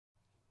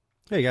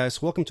Hey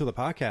guys, welcome to the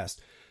podcast.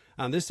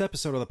 On this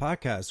episode of the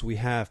podcast, we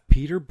have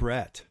Peter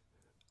Brett,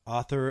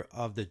 author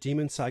of the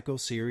Demon Cycle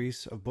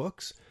series of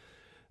books,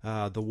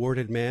 The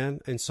Warded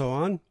Man, and so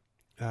on.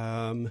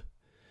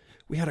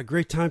 We had a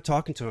great time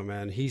talking to him,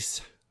 man.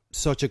 He's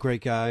such a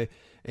great guy,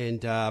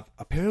 and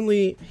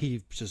apparently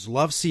he just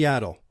loves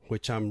Seattle,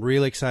 which I'm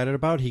really excited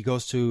about. He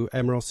goes to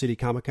Emerald City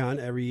Comic Con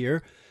every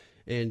year,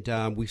 and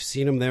we've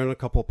seen him there in a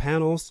couple of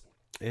panels,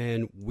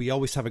 and we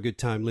always have a good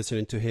time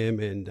listening to him,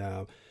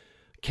 and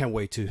can't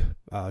wait to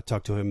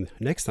talk to him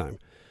next time.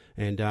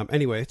 And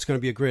anyway, it's going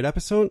to be a great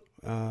episode.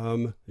 You're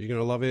going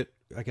to love it.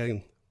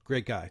 Again,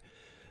 great guy.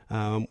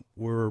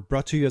 We're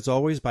brought to you, as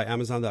always, by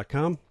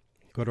Amazon.com.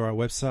 Go to our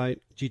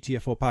website,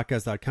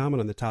 gtfopodcast.com, and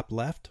on the top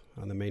left,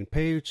 on the main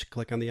page,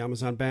 click on the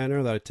Amazon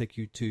banner. That'll take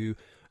you to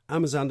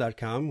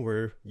Amazon.com,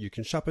 where you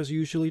can shop as you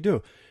usually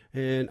do.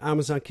 And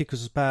Amazon kicks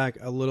us back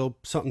a little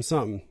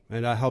something,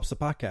 and that helps the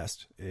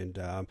podcast.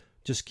 And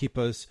just keep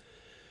us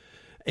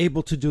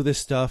able to do this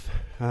stuff.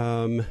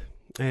 And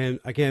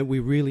again, we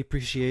really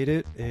appreciate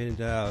it. And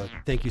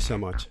thank you so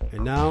much.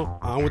 And now,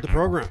 on with the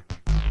program.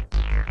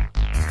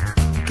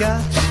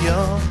 Got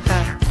your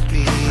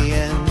happy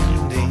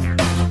ending.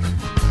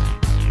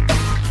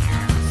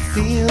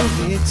 Feel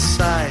the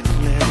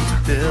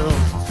excitement build.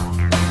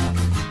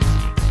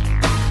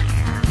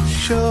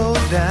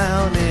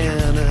 Showdown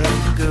in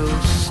a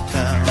ghost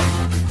town.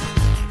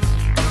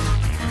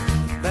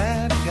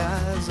 Bad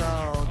guys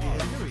all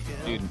get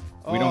killed. Dude,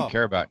 we don't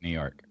care about New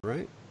York.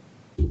 Right?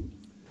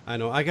 I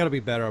know. I got to be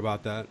better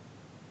about that.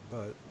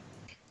 But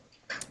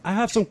I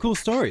have some cool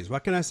stories.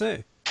 What can I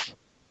say?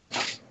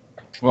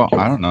 Well,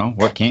 I don't know.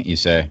 What can't you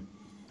say?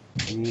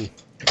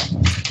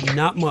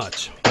 Not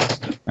much.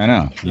 I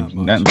know.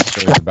 Not much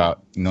stories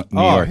about New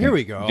York. Here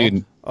we go.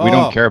 Dude, we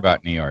don't care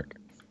about New York.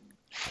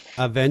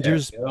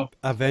 Avengers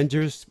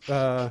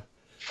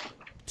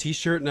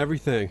t-shirt and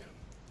everything.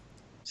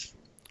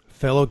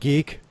 Fellow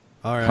geek.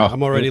 All right,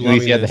 I'm already at loving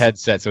least he had the this.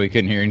 headset, so we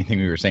couldn't hear anything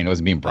we were saying. It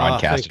wasn't being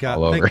broadcasted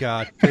all over.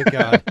 Thank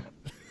God.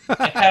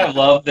 I kind of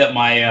love that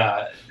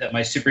my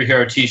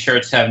superhero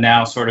T-shirts have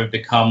now sort of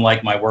become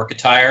like my work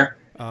attire,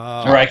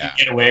 where I can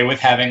get away with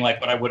having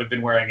like what I would have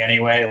been wearing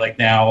anyway. Like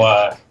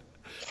now,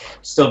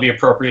 still be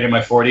appropriate in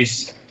my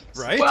 40s.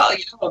 Right? Well,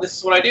 this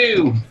is what I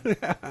do.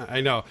 I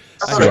know.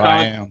 That's who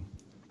I am.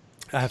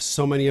 I have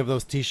so many of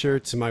those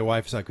T-shirts, and my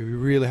wife's like, "We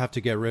really have to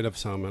get rid of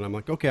some." And I'm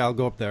like, "Okay, I'll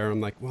go up there." I'm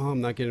like, "Well,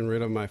 I'm not getting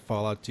rid of my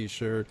Fallout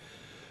T-shirt,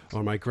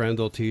 or my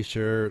Grendel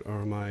T-shirt,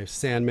 or my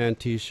Sandman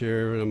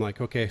T-shirt." And I'm like,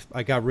 "Okay,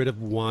 I got rid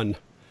of one,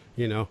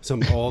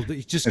 some old,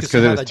 just because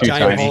it had a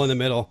giant hole in the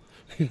middle."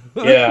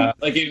 Yeah,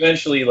 like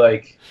eventually,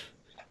 like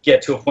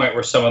get to a point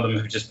where some of them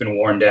have just been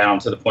worn down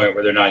to the point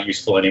where they're not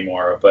useful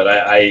anymore. But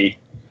I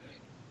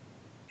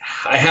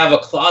have a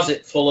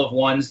closet full of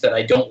ones that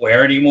I don't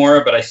wear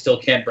anymore, but I still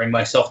can't bring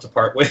myself to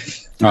part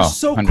with. They're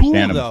so cool,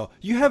 though.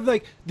 You have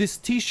like this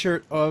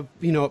T-shirt of,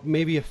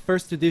 maybe a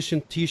first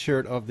edition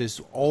T-shirt of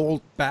this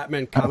old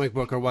Batman comic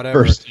book or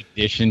whatever. First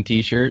edition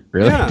T-shirt,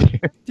 really?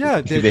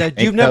 Yeah.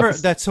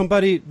 that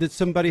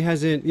somebody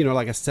hasn't,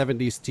 like a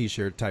 70s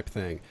T-shirt type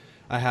thing.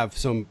 I have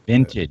some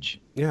vintage.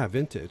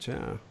 Vintage.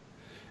 Yeah.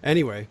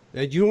 Anyway,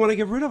 you don't want to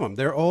get rid of them.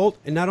 They're old,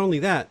 and not only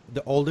that,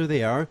 the older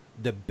they are,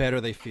 the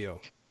better they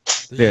feel.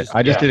 Dude,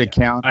 I just did a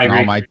count on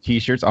all my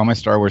T-shirts, all my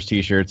Star Wars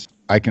T-shirts.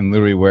 I can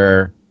literally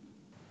wear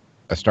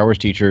a Star Wars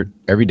T-shirt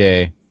every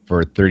day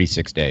for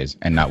 36 days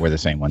and not wear the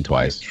same one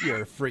twice.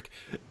 You're a freak.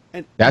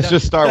 And that's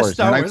just Star Wars.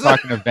 Star I'm Wars. not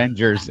talking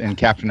Avengers and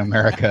Captain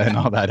America and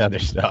all that other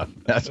stuff.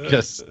 That's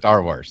just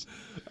Star Wars.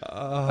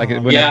 I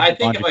think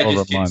if I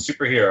just did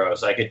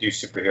superheroes, I could do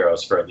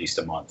superheroes for at least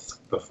a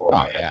month before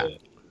I had to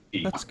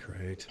eat. That's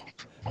great.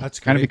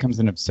 Kind of becomes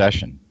an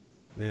obsession.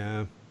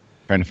 Yeah.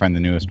 Trying to find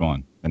the newest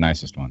one, the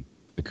nicest one.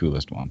 The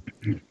coolest one.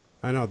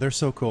 I know, they're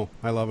so cool.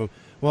 I love them.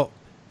 Well,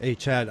 hey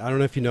Chad, I don't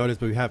know if you noticed,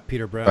 but we have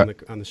Peter Brett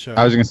on the show.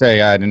 I was gonna say,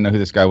 I didn't know who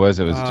this guy was.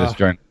 It was just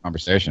joining the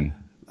conversation.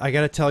 I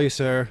gotta tell you,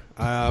 sir,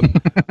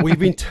 we've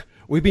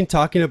been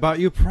talking about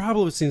you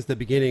probably since the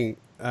beginning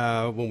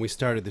when we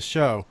started the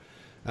show.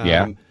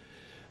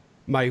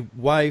 My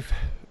wife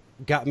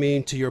got me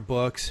into your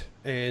books,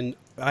 and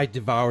I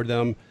devoured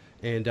them,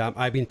 and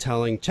I've been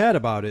telling Chad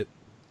about it,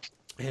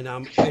 and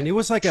it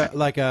was like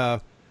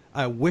a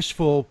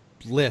wishful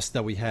list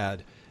that we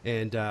had,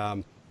 and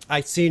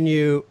I'd seen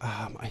you.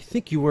 I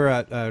think you were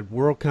at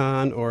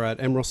Worldcon or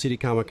at Emerald City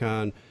Comic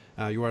Con.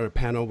 You were on a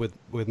panel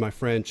with my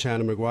friend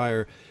Shannon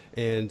McGuire,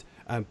 and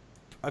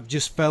I've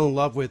just fell in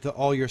love with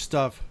all your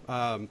stuff.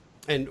 And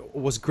it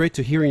was great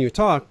to hearing you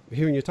talk.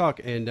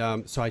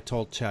 And so I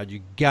told Chad,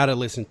 you got to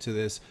listen to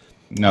this.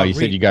 No, you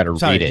said you got to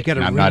read it.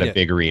 I'm not a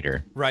big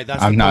reader. Right,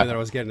 that's the point that I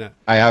was getting at.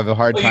 I have a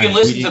hard time. You can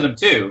listen to them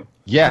too.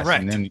 Yes,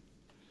 correct. And then.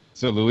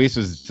 So Luis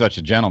was such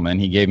a gentleman.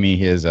 He gave me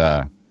his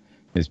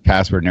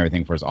password and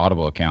everything for his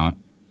Audible account,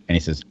 and he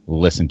says,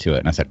 "Listen to it."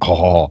 And I said,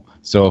 "Oh."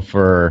 So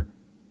for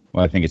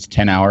I think it's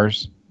 10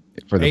 hours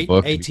for the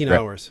book. 18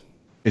 hours.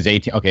 Is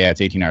 18? Okay, yeah,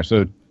 it's 18 hours.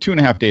 So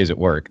 2.5 days at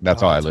work.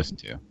 That's all I listen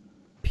to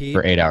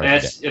for 8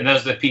 hours. And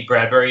that's the Pete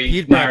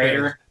Bradbury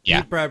narrator.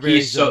 Yeah. Pete Bradbury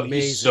is amazing.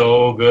 He's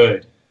so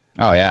good.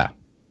 Oh yeah.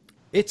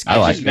 I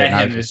like just it. met And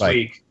I him was this just like-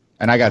 week.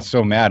 And I got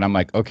so mad. I'm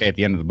like, okay, at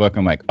the end of the book,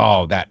 I'm like,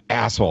 oh, that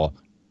asshole.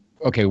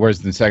 Okay, where's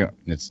the second?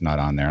 It's not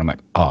on there. I'm like,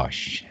 oh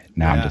shit.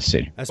 Now I'm Yeah, just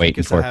sitting, that's waiting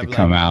because for I it to have,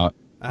 come like- out.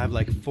 I have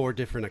like 4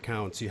 different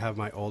accounts. You have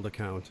my old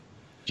account.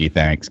 Gee,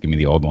 thanks. Give me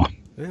the old one.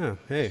 Yeah.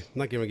 Hey, I'm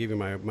not going to give you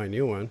my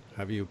new one.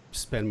 Have you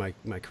spend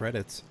my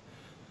credits?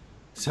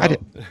 So, I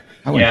wouldn't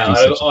Yeah, do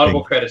such a Audible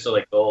thing. credits are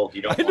like gold.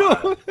 You don't I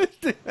want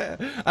know.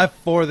 I have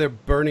 4. They're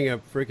burning a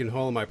freaking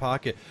hole in my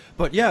pocket.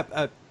 But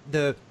yeah,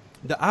 the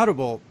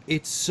Audible,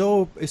 it's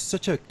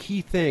such a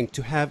key thing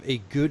to have a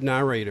good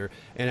narrator,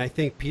 and I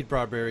think Pete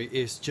Bradbury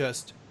is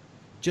just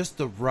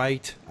the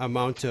right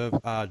amount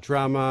of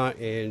drama,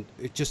 and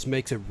it just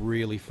makes it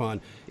really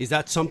fun. Is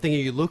that something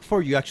you look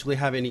for? You actually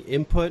have any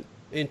input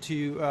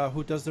into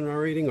who does the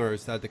narrating, or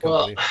is that the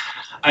company? Well,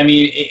 I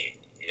mean,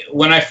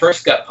 when I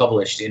first got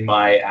published, in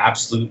my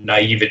absolute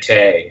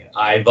naivete,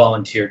 I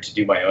volunteered to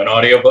do my own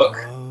audiobook.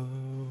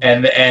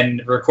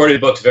 And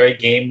recorded books very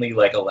gamely,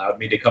 like allowed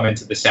me to come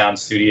into the sound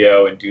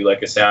studio and do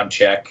like a sound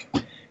check.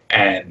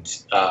 And,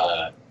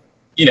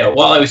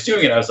 while I was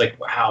doing it, I was like,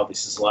 wow,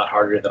 this is a lot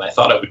harder than I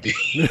thought it would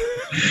be.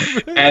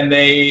 And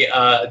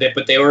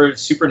but they were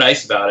super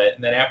nice about it.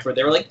 And then afterward,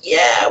 they were like,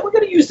 yeah, we're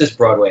going to use this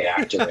Broadway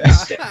actor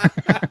instead.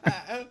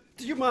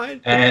 Do you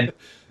mind? And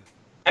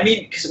I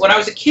mean, because when I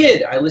was a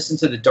kid, I listened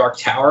to the Dark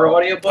Tower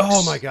audiobooks.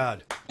 Oh my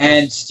God.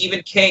 And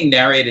Stephen King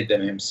narrated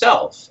them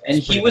himself. And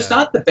It's he pretty was bad.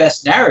 not the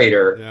best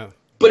narrator, Yeah.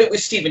 but it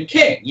was Stephen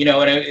King,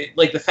 and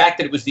like the fact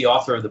that it was the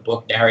author of the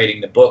book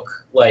narrating the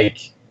book,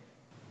 like,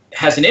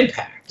 has an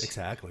impact.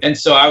 Exactly. And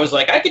so I was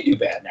like, I could do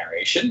bad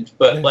narration,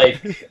 but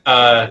like,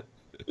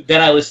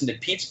 then I listened to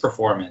Pete's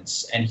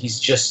performance, and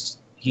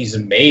he's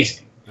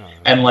amazing.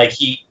 And like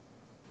he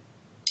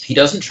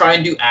doesn't try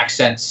and do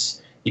accents.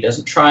 He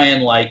doesn't try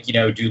and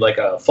do like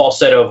a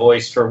falsetto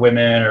voice for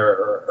women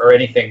or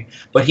anything,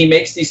 but he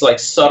makes these like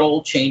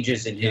subtle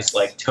changes in his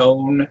like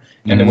tone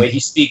and the way he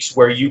speaks,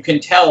 where you can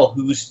tell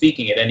who's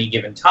speaking at any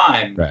given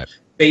time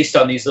based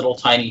on these little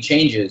tiny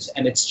changes.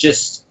 And it's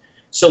just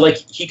so like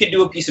he could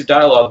do a piece of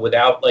dialogue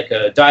without like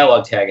a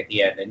dialogue tag at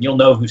the end, and you'll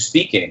know who's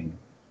speaking,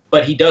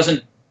 but he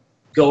doesn't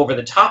go over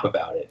the top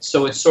about it.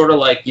 So it's sort of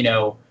like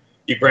your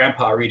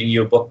grandpa reading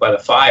you a book by the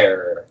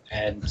fire,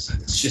 and it's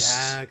just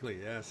Exactly.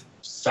 Yes.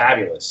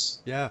 fabulous.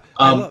 Yeah.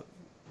 Go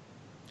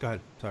ahead.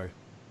 Sorry.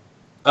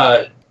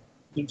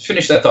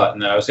 Finish that thought,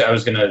 and then I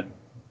was gonna.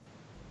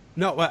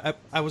 No,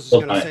 I was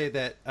just going to say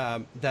that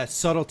that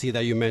subtlety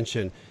that you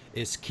mentioned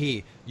is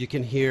key. You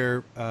can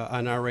hear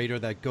a narrator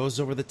that goes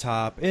over the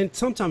top, and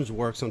sometimes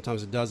works,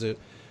 sometimes it doesn't.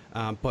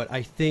 But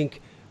I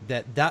think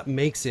that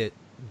makes it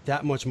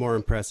that much more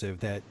impressive.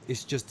 That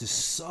it's just this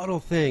subtle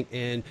thing,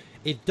 and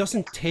it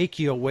doesn't take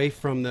you away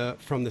from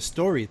the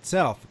story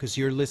itself, because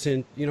you're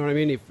listening. You know what I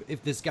mean?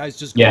 If this guy's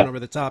just going over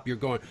the top, you're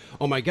going,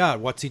 "Oh my God,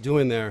 what's he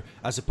doing there?"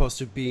 As opposed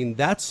to being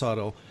that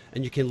subtle,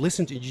 and you can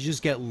listen to it. You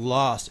just get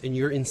lost, and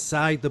you're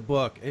inside the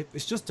book.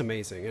 It's just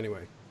amazing.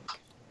 Anyway,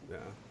 yeah.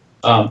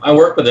 I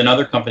work with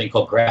another company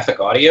called Graphic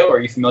Audio. Are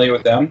you familiar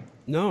with them?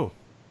 No.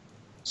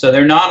 So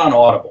they're not on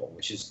Audible,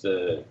 which is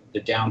the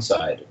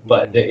downside.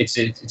 But it's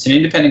an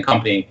independent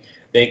company.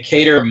 They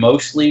cater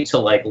mostly to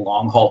like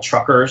long haul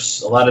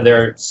truckers. A lot of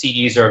their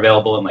CDs are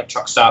available in like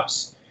truck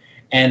stops,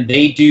 and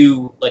they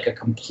do like a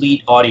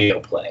complete audio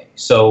play.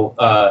 So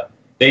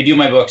they do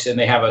my books, and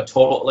they have a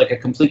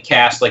complete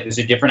cast. Like there's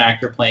a different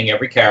actor playing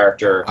every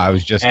character. I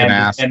was just going to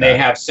ask. And they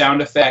have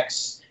sound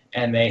effects,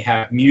 and they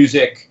have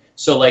music.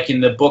 So like in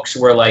the books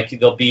where like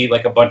there'll be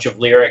like a bunch of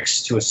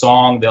lyrics to a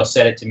song, they'll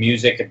set it to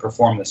music and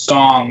perform the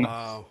song.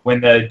 Wow. When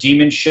the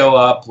demons show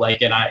up,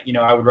 like, and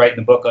I would write in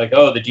the book like,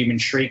 oh, the demon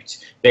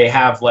shrieked. They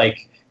have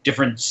like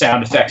different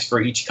sound effects for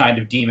each kind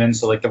of demon.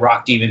 So like the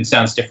rock demon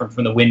sounds different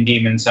from the wind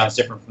demon, sounds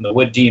different from the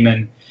wood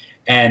demon,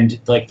 and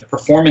like the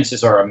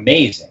performances are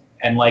amazing.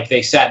 And like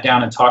they sat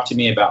down and talked to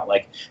me about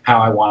like how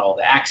I want all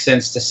the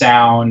accents to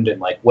sound, and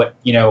like what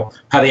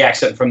how the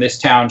accent from this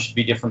town should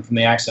be different from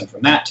the accent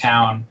from that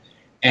town.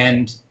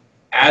 And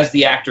as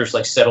the actors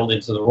like settled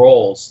into the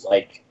roles,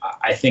 like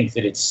I think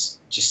that it's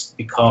just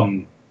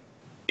become,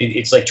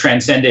 it's like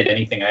transcended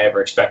anything I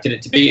ever expected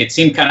it to be. It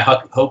seemed kind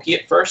of hokey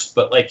at first,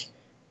 but like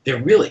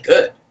they're really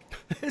good.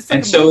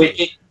 And so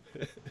the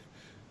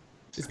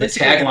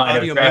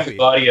tagline of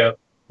Graphic Audio,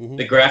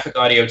 the Graphic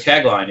Audio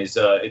tagline is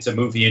it's a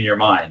movie in your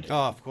mind.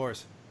 Oh, of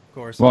course.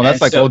 Well,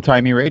 that's like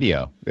old-timey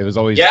radio. It was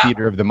always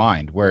theater of the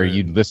mind, where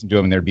you'd listen to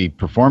them and there'd be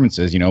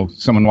performances.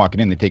 Someone walking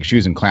in, they'd take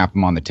shoes and clamp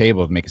them on the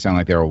table to make it sound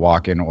like they were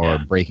walking or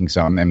breaking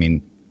something. I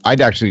mean,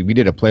 we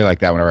did a play like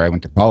that whenever I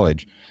went to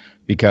college,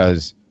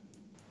 because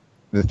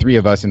the three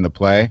of us in the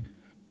play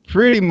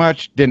pretty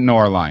much didn't know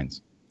our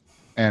lines.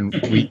 And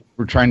we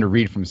were trying to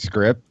read from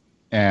script,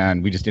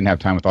 and we just didn't have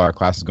time with all our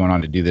classes going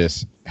on to do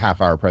this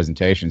half-hour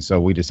presentation.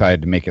 So we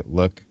decided to make it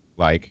look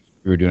like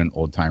we were doing an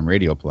old-time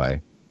radio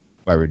play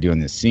while we were doing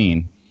this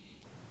scene,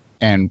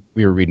 and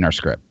we were reading our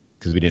script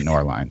because we didn't know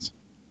our lines.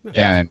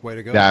 And way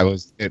to go.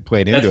 It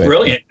played into it. That's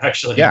brilliant,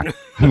 actually. Yeah,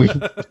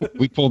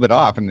 we pulled it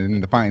off, and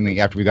then finally,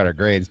 after we got our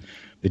grades,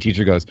 the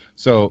teacher goes,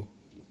 "So,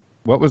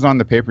 what was on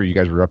the paper you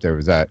guys were up there?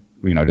 Was that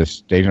just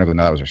stage?" And I go,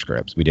 "No, that was our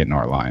scripts. We didn't know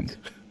our lines."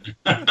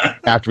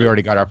 After we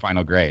already got our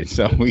final grade,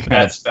 so we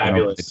That's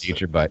fabulous. The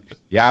teacher, but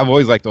yeah, I've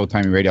always liked old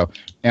timey radio,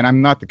 and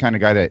I'm not the kind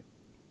of guy that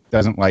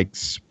doesn't like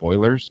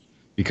spoilers,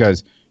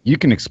 because you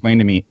can explain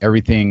to me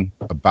everything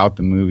about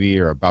the movie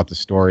or about the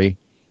story,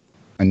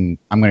 and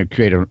I'm going to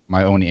create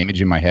my own image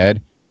in my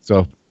head.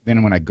 So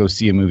then when I go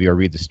see a movie or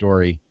read the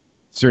story,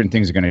 certain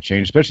things are going to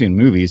change, especially in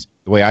movies.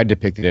 The way I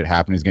depicted it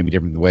happening is going to be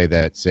different than the way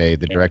that, say,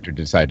 the director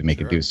decided to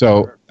make it do.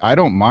 So I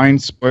don't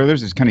mind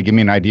spoilers. It's kind of give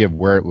me an idea of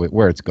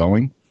where it's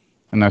going,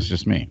 and that's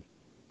just me.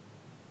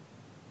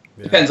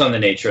 Depends on the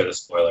nature of the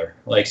spoiler.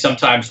 Like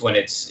sometimes when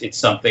it's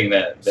something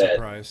that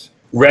Surprise.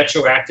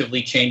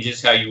 Retroactively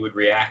changes how you would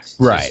react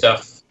to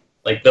stuff.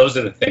 Like those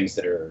are the things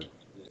that are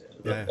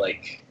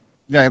like.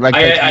 Yeah, like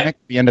Titanic,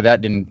 the end of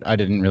that didn't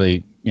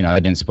really,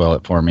 it didn't spoil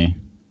it for me.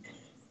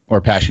 Or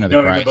Passion of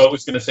the Christ. The boat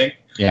was going to sink.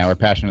 Yeah, or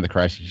Passion of the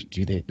Christ.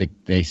 Dude,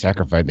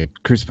 they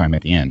crucified him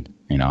at the end.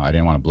 I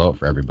didn't want to blow it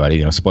for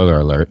everybody. Spoiler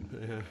alert.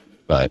 Yeah.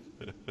 But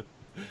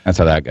that's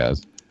how that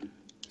goes.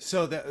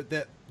 So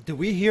do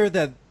we hear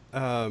that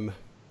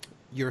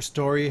your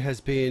story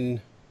has been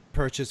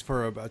purchased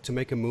to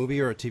make a movie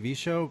or a TV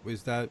show?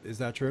 Is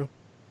that true?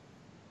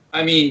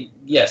 I mean,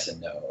 yes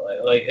and no.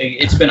 Like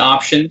it's been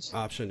optioned.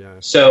 Optioned, yeah.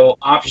 So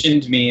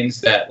optioned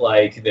means that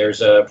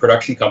there's a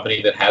production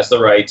company that has the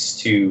rights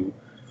to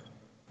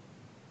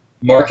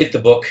market the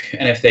book,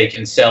 and if they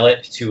can sell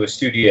it to a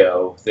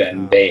studio,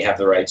 then they have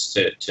the rights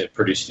to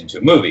produce it into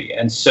a movie.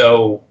 And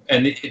so,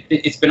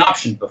 it's been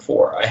optioned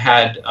before. I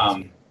had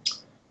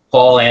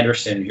Paul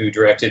Anderson, who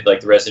directed the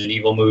Resident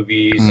Evil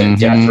movies and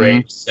Death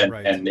Race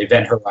and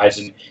Event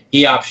Horizon.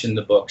 He optioned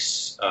the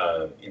books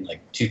in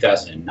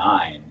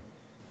 2009,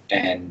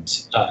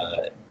 and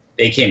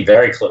they came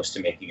very close to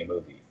making a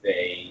movie.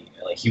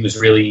 He was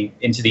really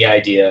into the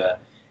idea,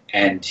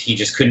 and he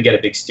just couldn't get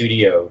a big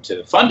studio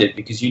to fund it,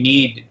 because you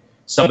need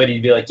somebody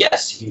to be like,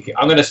 yes,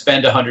 I'm going to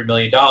spend $100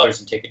 million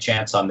and take a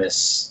chance on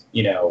this,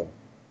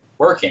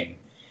 working.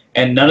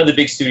 And none of the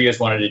big studios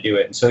wanted to do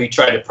it. And so he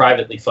tried to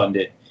privately fund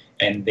it,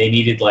 and they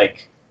needed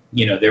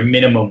their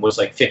minimum was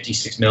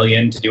 $56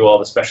 million to do all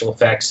the special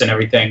effects and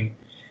everything.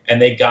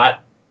 And they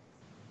got,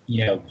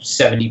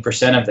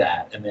 70% of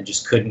that, and then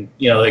just couldn't,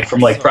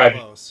 from private.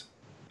 Close.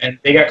 And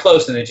they got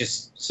close, and it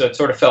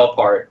sort of fell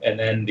apart. And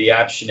then the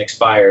option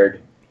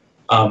expired.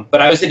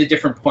 But I was at a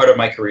different point of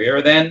my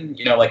career then.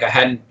 I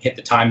hadn't hit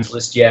the Times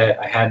list yet.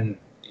 I hadn't,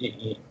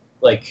 it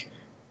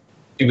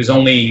was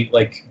only,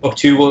 book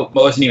 2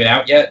 wasn't even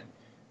out yet.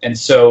 And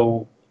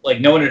so,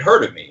 no one had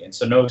heard of me. And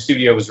so no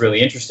studio was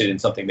really interested in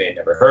something they had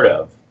never heard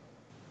of.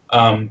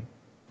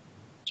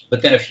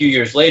 But then a few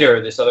years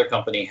later, this other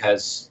company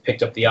has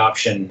picked up the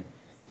option,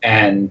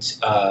 and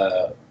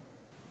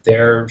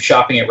they're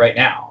shopping it right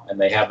now. And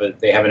they have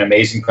an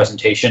amazing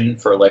presentation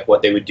for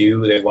what they would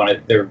do.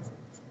 They're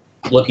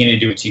looking to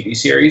do a TV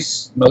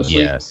series mostly.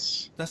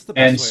 Yes. That's the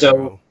best and way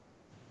so,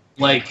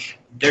 to go.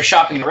 They're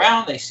shopping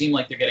around. They seem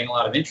like they're getting a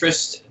lot of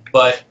interest.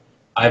 But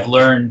I've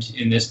learned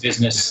in this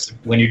business,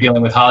 when you're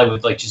dealing with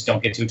Hollywood, just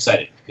don't get too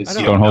excited, because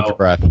you don't hold your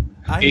breath.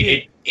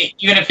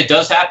 Even if it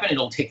does happen,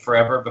 it'll take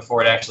forever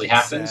before it actually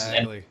happens.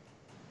 Exactly.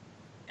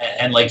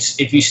 And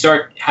if you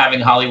start having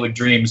Hollywood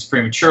dreams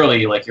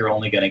prematurely, you're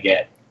only going to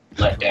get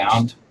let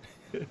down.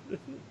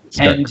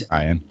 Start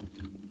crying.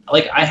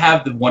 I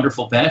have the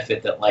wonderful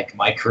benefit that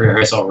my career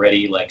has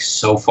already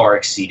so far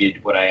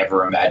exceeded what I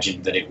ever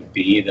imagined that it would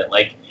be. That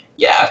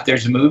if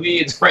there's a movie,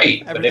 it's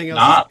great, but if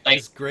not,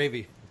 it's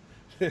gravy.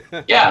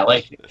 Yeah,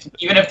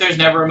 even if there's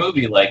never a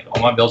movie,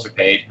 all my bills are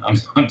paid.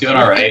 I'm doing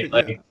all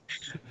right.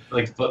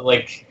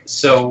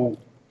 So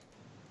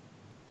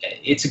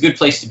it's a good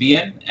place to be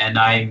in, and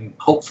I'm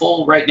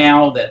hopeful right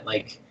now that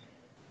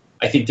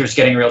I think there's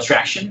getting real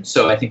traction.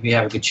 So I think we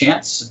have a good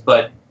chance,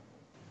 but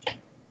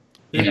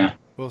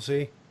we'll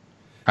see.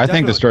 I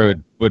think the story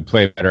would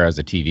play better as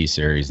a TV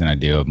series than I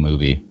do a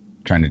movie.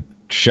 Trying to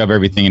shove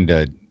everything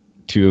into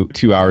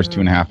two hours,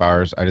 2.5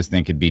 hours. I just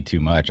think it'd be too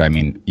much. I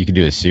mean, you could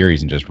do a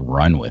series and just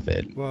run with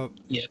it. Well,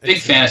 yeah, big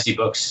fantasy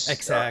books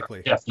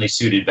exactly definitely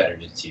suited better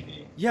to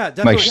TV. Yeah,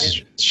 definitely.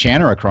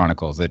 Shannara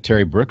Chronicles that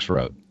Terry Brooks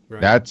wrote.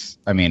 Right.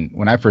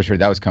 When I first heard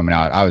that was coming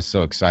out, I was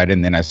so excited,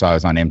 and then I saw it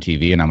was on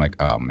MTV, and I'm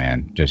like, oh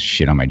man, just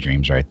shit on my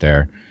dreams right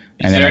there.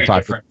 It's very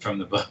different from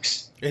the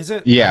books. Is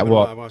it? Yeah,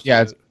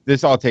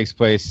 this all takes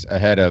place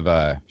ahead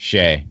of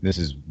Shay. This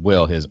is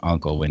Will, his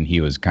uncle, when he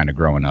was kind of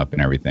growing up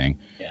and everything.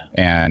 Yeah.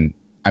 And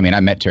I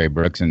met Terry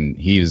Brooks, and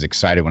he was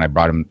excited when I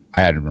brought him.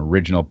 I had an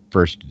original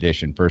first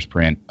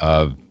print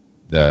of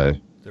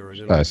the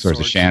Swords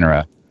of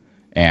Shannara,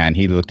 and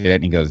he looked at it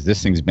and he goes,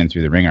 "This thing's been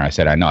through the ringer." I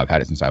said, "I know. I've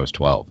had it since I was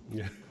 12."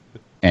 Yeah.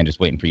 And just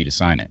waiting for you to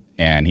sign it.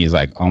 And he's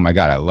like, "Oh my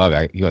God, I love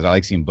it." He goes, "I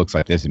like seeing books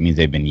like this. It means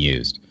they've been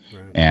used."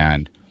 Right.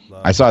 And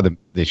I saw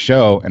the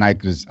show, and I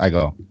was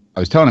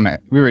telling him,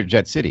 we were at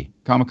Jet City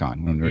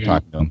Comic-Con when we were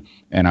talking to him,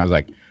 and I was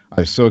like, I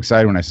was so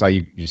excited when I saw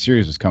your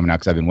series was coming out,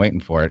 because I've been waiting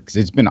for it, because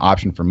it's been an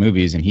option for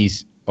movies, and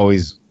he's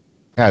always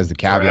has the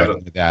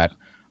caveat that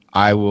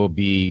I will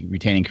be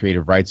retaining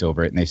creative rights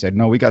over it. And they said,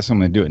 no, we got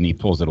someone to do it. And he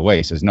pulls it away.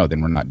 He says, no,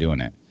 then we're not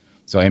doing it.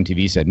 So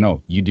MTV said,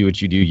 no, you do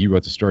what you do. You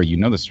wrote the story. You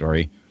know the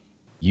story.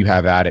 You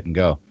have at it and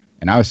go.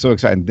 And I was so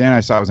excited. Then I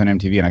saw it was on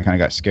MTV and I kind of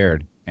got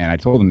scared. And I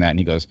told him that. And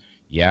he goes,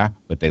 yeah,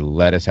 but they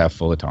let us have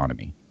full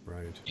autonomy.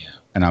 Right. Yeah.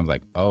 And I was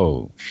like,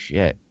 oh,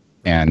 shit.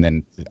 And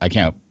then I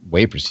can't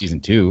wait for season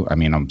 2. I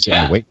mean, I'm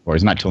sitting to wait for it.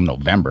 It's not till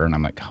November. And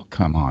I'm like, oh,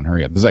 come on,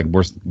 hurry up. This is like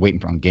we're waiting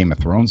for Game of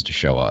Thrones to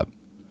show up.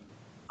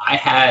 I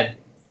had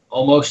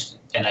almost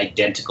an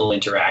identical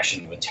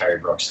interaction with Terry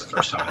Brooks the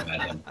first time I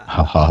met him.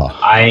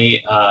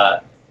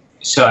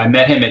 So I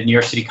met him at New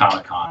York City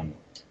Comic Con.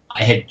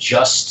 I had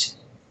just,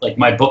 like,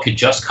 my book had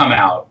just come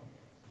out,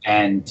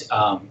 and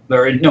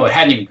no, it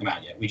hadn't even come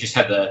out yet. We just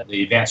had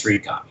the advanced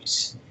read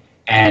copies.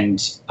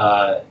 And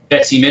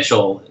Betsy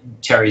Mitchell,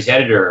 Terry's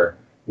editor,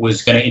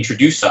 was going to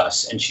introduce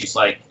us, and she's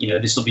like,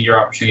 this will be your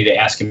opportunity to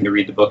ask him to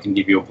read the book and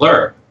give you a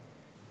blurb.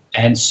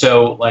 And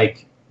so,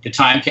 like, the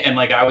time came, and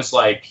like I was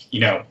like,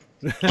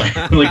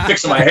 like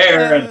fixing my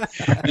hair,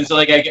 and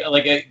so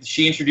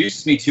she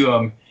introduces me to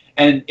him,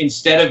 and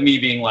instead of me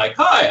being like,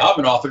 hi, I'm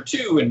an author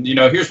too, and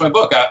here's my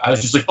book, I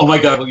was just like, oh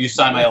my god, will you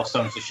sign my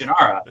Elfstones to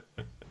Shannara?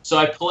 So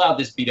I pull out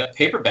this beat up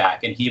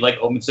paperback, and he like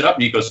opens it up,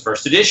 and he goes,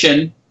 first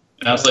edition,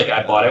 and I was like,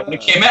 I bought it when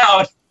it came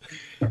out,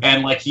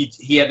 and like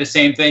he had the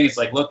same thing. It's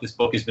like, look, this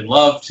book has been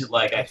loved,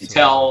 like I can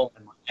tell,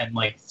 and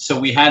like so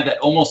we had that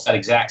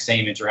exact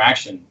same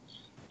interaction.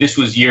 This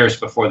was years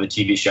before the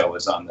TV show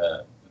was on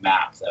the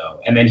map,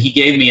 though. And then he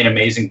gave me an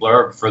amazing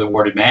blurb for The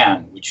Warded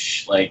Man,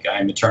 which, like,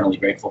 I'm eternally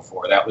grateful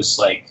for. That was,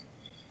 like...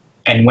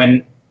 And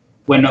when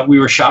we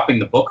were shopping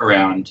the book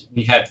around,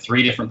 we had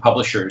 3 different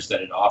publishers that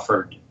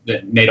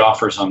made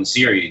offers on the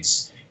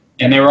series.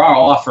 And they were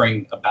all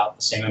offering about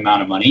the same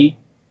amount of money.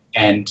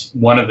 And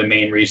one of the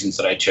main reasons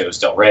that I chose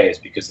Del Rey is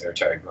because they were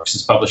Terry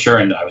Brooks' publisher,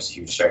 and I was a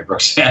huge Terry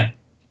Brooks fan.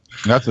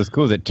 That's what's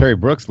cool, that Terry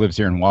Brooks lives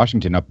here in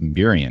Washington, up in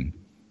Burien.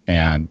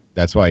 And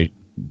that's why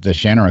the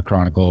Shannara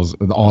Chronicles,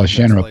 all the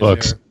Shannara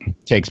books,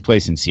 takes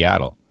place in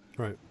Seattle.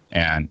 Right.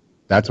 And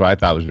that's what I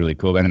thought was really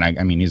cool. And then,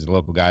 I mean, he's a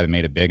local guy that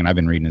made it big, and I've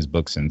been reading his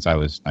books since I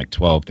was like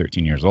 12,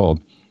 13 years old.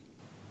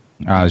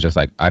 I was just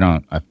like,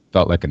 I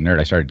felt like a nerd.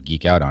 I started to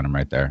geek out on him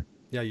right there.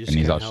 Yeah, you just and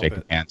he's all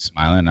shaking hands,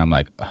 smiling, and I'm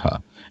like,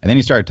 And then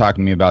he started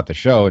talking to me about the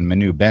show and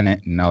Manu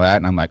Bennett and all that,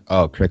 and I'm like,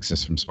 oh,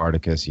 Crixus from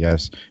Spartacus,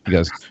 yes. He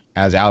goes,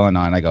 as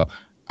Al-Anon. I go,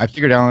 I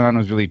figured Al-Anon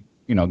was really,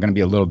 going to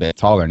be a little bit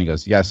taller. And he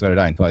goes, yeah, so did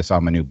I, until I saw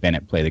Manu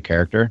Bennett play the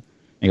character. And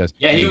he goes,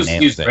 yeah, he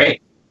was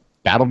great.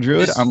 Battle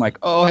Druid? I'm like,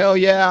 oh, hell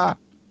yeah.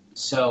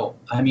 So,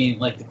 I mean,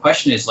 like, the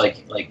question is,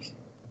 like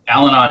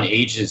Al-Anon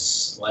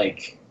ages,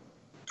 like,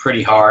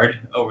 pretty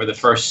hard over the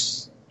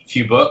first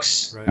few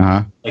books. Right.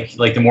 Uh-huh.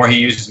 Like, the more he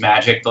uses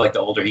magic, the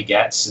older he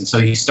gets. And so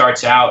he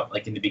starts out,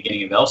 like, in the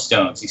beginning of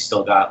Elfstones, he's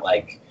still got,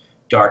 like,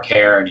 dark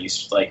hair, and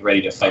he's like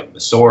ready to fight with a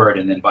sword,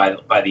 and then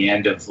by the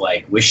end of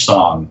like Wish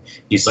Song,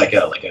 he's like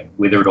a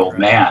withered old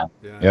man.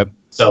 Yeah. Yep.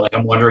 So like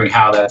I'm wondering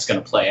how that's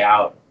going to play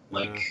out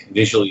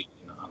visually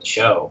on the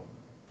show.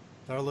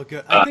 That'll look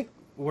good. I think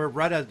we're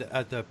right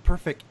at the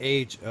perfect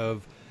age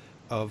of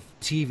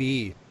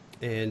TV,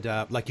 and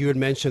like you had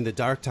mentioned, the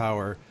Dark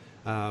Tower.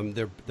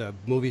 The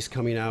movie's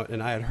coming out,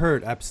 and I had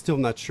heard. I'm still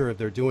not sure if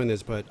they're doing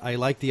this, but I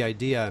like the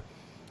idea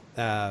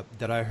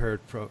that I heard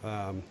from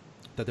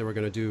that they were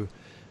going to do.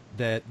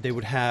 That they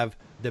would have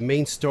the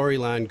main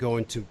storyline go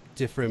into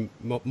different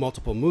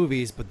multiple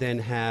movies, but then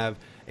have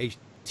a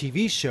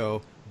TV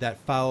show that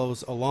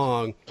follows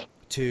along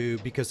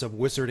because of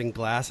Wizard and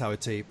Glass, how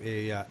it's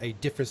a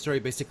different story,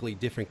 basically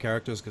different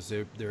characters because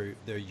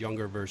they're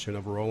younger version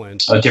of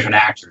Roland. Oh, different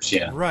actors,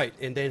 yeah. Right,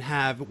 and then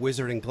have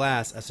Wizard and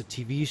Glass as a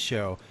TV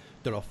show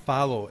that'll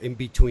follow in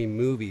between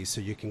movies, so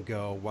you can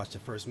go watch the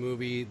first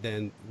movie,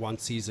 then one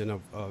season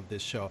of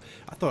this show.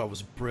 I thought it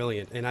was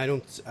brilliant, and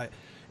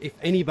if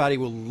anybody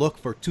will look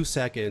for 2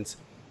 seconds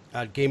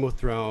at Game of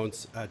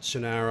Thrones, at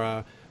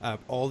Shannara,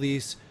 all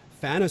these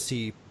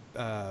fantasy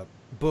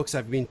books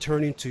have been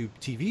turned into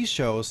TV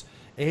shows,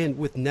 and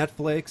with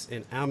Netflix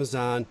and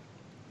Amazon,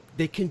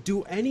 they can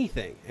do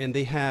anything, and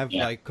they have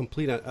like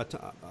complete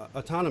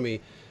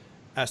autonomy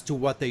as to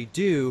what they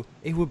do.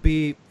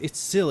 It's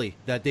silly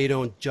that they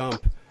don't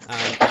jump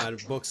on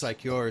books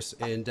like yours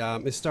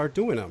and start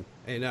doing them.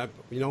 And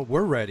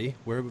we're ready.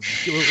 We're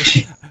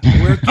geeks,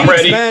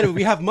 ready, man.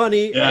 We have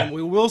money, and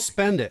we will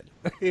spend it.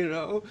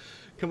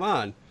 Come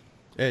on.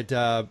 And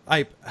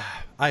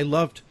I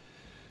loved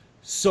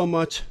so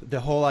much the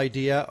whole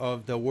idea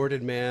of the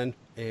Warded Man,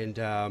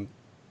 and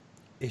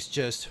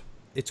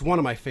it's one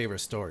of my favorite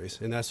stories,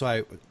 and that's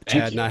why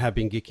Chad and I have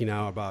been geeking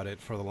out about it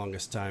for the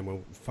longest time.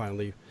 When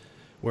finally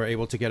we're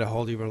able to get a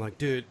hold of you, we're like,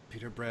 dude,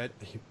 Peter Brett.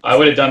 I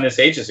would have done this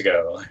ages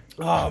ago.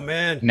 Oh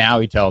man! Now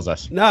he tells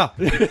us. No.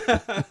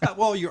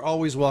 Well, you're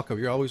always welcome.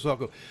 You're always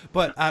welcome.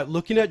 But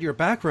looking at your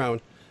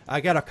background, I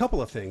got a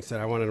couple of things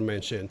that I wanted to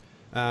mention.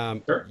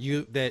 Sure.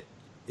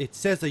 It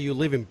says that you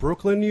live in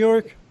Brooklyn, New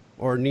York,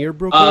 or near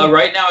Brooklyn.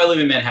 Right now, I live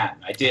in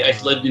Manhattan.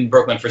 I lived in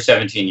Brooklyn for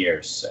 17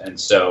 years, and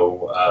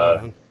so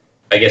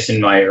I guess in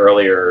my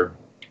earlier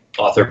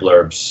author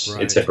blurbs,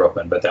 it said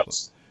Brooklyn, but that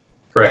was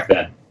correct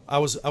then. I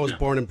was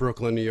born in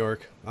Brooklyn, New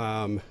York.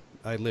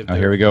 I lived there.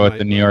 Here we go with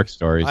the New York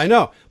stories. I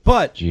know,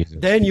 but Jesus.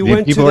 then you went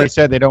to people already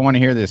said they don't want to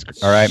hear this.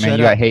 All right, man, Shut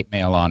you up. got hate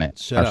mail on it.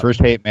 Shut Our up. first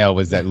hate mail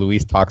was that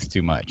Luis talks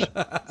too much,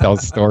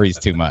 tells stories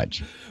too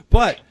much.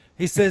 But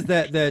he says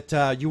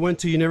that you went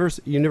to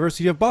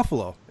University of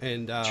Buffalo,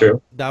 and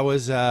True. That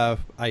was I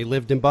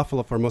lived in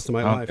Buffalo for most of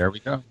my life. There we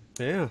go.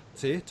 Yeah,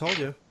 see, told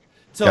you.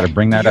 So Gotta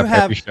bring that do you up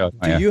have, every show.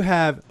 Do you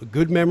have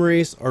good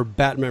memories or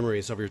bad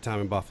memories of your time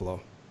in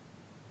Buffalo?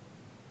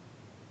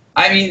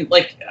 I mean,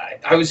 like,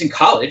 I was in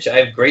college. I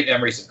have great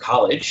memories of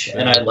college,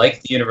 and I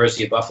liked the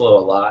University of Buffalo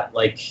a lot.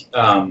 Like,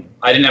 I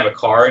didn't have a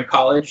car in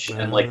college,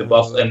 and like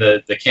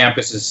the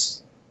campus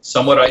is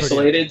somewhat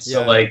isolated.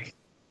 So like,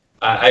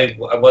 I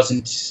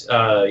wasn't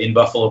in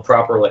Buffalo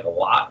proper like a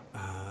lot.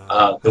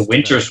 The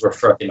winters were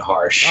fucking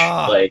harsh.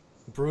 Like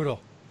brutal.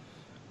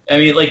 I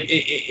mean, like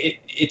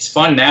it's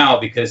fun now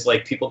because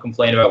like people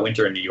complain about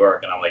winter in New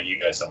York, and I'm like, you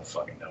guys don't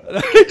fucking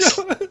know.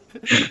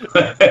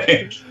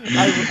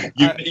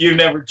 You've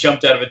never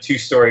jumped out of a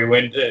 2-story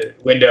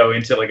window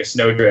into like a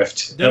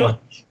snowdrift.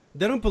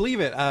 They don't believe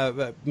it.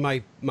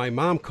 My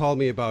mom called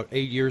me about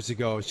 8 years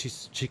ago, and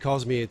she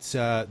calls me. It's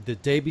the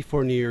day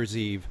before New Year's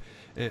Eve.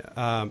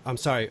 I'm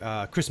sorry,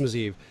 Christmas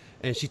Eve,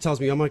 and she tells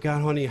me, "Oh my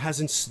God, honey, it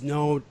hasn't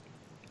snowed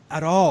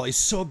at all. It's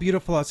so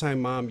beautiful outside,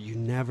 Mom. You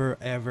never,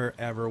 ever,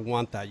 ever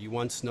want that. You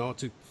want snow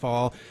to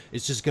fall.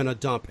 It's just gonna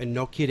dump." And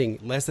no kidding,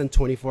 less than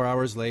 24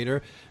 hours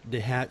later,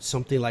 they had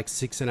something like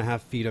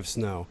 6.5 feet of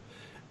snow.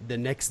 The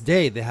next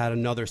day, they had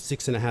another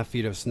 6.5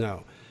 feet of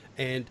snow,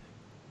 and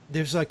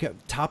there's like a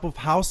top of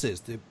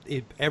houses.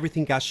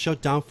 Everything got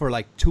shut down for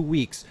like 2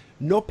 weeks.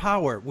 No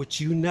power,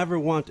 which you never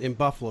want in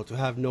Buffalo, to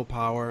have no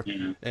power.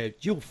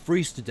 You'll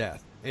freeze to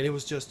death. And it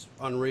was just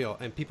unreal.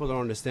 And people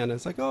don't understand.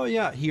 It's like, oh,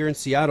 yeah, here in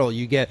Seattle,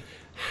 you get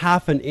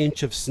half an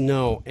inch of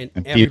snow. And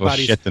people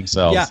shit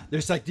themselves. Yeah,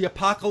 there's like the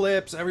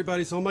apocalypse.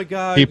 Everybody's, oh, my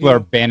God. People are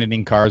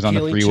abandoning cars on the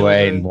freeway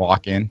children. and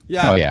walking.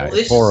 Yeah. Oh, yeah, Well,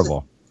 it's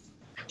horrible.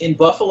 In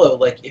Buffalo,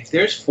 like if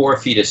there's 4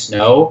 feet of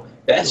snow,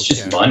 that's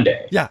just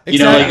Monday. Yeah, exactly. You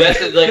know,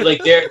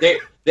 like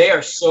that's they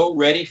are so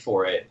ready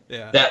for it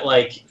that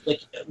like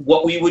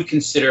what we would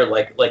consider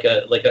like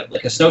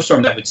a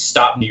snowstorm that would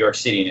stop New York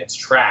City in its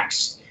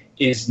tracks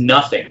is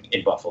nothing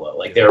in Buffalo.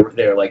 Like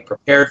they're like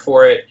prepared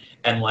for it,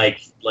 and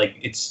like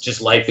it's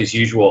just life as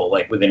usual.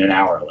 Like within an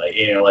hour,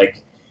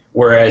 like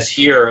whereas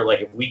here, like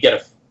if we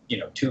get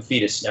 2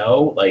 feet of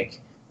snow,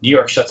 like New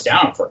York shuts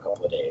down for a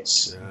couple of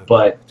days. Yeah,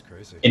 but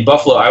in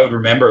Buffalo, I would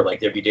remember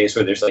like there'd be days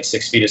where there's like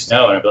 6 feet of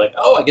snow, and I'd be like,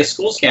 oh, I guess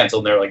school's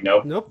canceled. And they're like,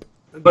 nope.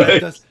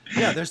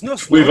 There's no snow.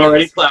 We've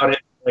already plowed it.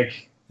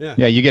 Like,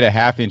 yeah, you get a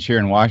half inch here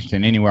in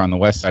Washington, anywhere on the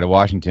west side of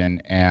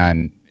Washington,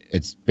 and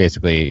it's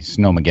basically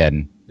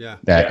snowmageddon.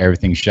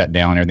 Everything's shut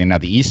down. Everything. Now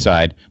the east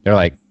side, they're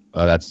like,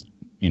 oh, that's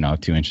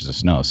 2 inches of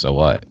snow. So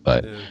what?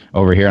 But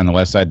over here on the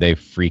west side, they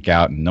freak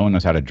out, and no one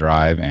knows how to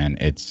drive,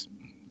 and it's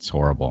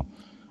horrible.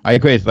 I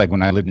equate it like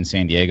when I lived in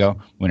San Diego.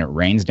 When it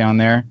rains down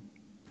there,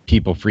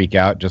 people freak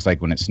out, just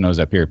like when it snows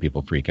up here,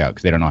 people freak out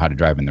because they don't know how to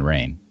drive in the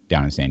rain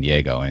down in San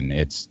Diego, and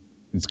it's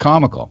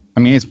comical. I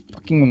mean, it's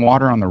fucking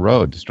water on the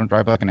road. Just don't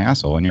drive like an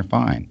asshole, and you're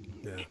fine.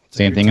 Yeah,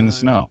 same thing in the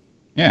snow.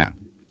 Yeah.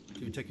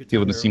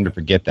 People just seem to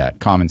forget that.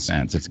 Common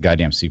sense. It's a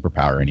goddamn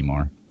superpower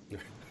anymore.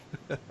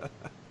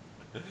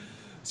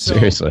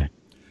 Seriously.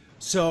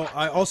 So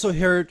I also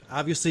heard,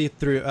 obviously,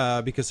 through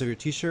because of your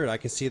T-shirt, I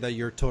can see that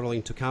you're totally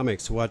into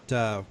comics.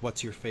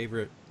 What's your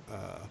favorite?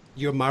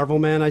 You're a Marvel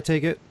man, I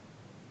take it?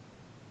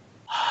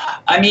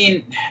 I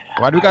mean,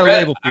 why do we gotta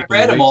label people? I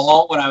read them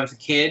all when I was a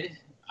kid.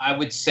 I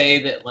would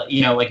say that,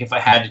 like if I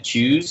had to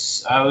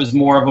choose, I was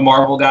more of a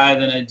Marvel guy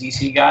than a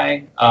DC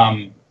guy.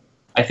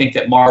 I think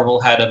that Marvel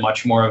had a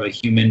much more of a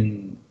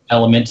human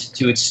element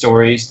to its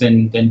stories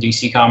than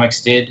DC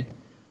Comics did,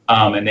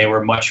 and they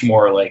were much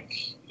more like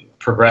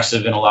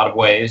progressive in a lot of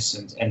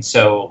ways. And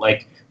so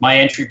like my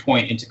entry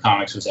point into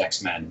comics was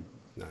X-Men,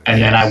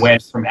 and then I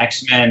went from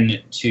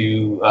X-Men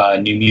to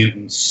New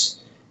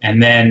Mutants,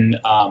 and then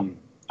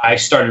I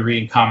started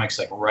reading comics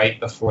like right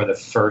before the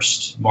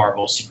first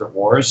Marvel Secret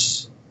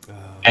Wars.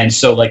 And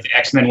so like the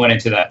X-Men went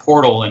into that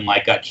portal and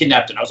like got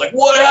kidnapped, and I was like,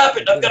 what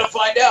happened? I've got to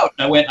find out.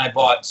 And I went and I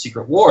bought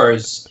Secret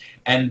Wars,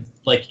 and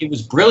like it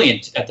was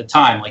brilliant at the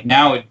time. Like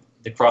now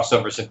the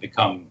crossovers have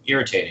become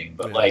irritating,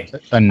 but like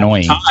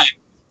annoying. At the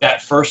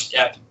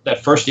time, that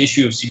first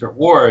issue of Secret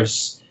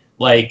Wars,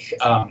 like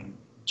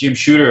Jim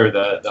Shooter,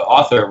 the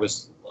author,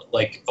 was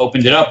like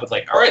opened it up with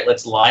like, all right,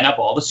 let's line up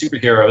all the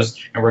superheroes,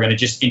 and we're going to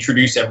just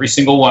introduce every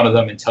single one of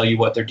them and tell you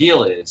what their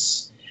deal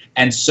is.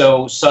 And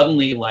so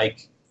suddenly,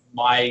 like,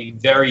 my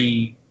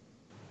very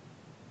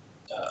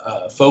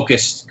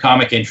focused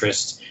comic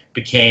interest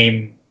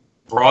became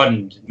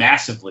broadened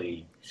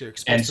massively.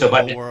 And so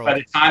by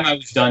the time I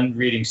was done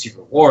reading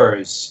Secret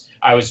Wars,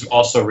 I was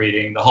also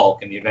reading the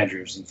Hulk and the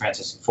Avengers and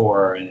Fantastic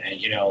Four and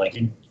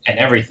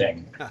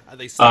everything.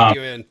 They suck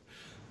you in.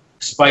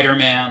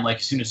 Spider-Man, like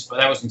as soon as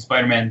that was when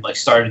Spider-Man like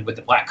started with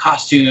the black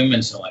costume,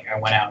 and so like I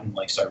went out and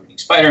like started reading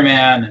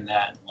Spider-Man, and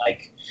that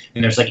like,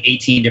 and there's like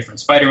 18 different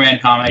Spider-Man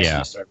comics, and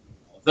I started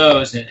reading all of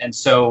those, and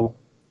so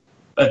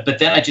but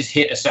then I just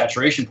hit a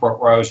saturation point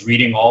where I was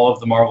reading all of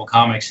the Marvel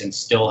comics and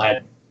still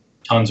had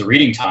tons of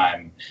reading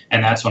time,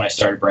 and that's when I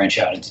started to branch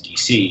out into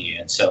DC.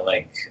 And so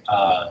like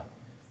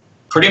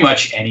pretty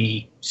much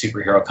any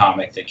superhero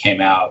comic that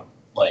came out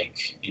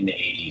like in the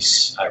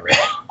 80s I read.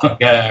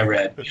 I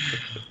read.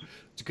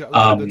 It's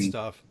got good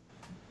stuff.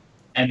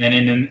 And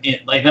then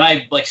then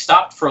I like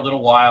stopped for a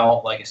little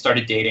while. Like I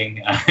started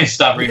dating. I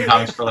stopped reading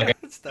comics for like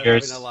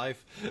years. Having a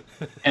life.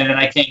 And then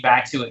I came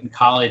back to it in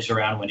college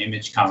around when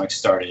Image Comics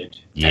started.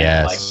 Yes.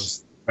 And, like,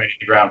 right at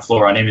the ground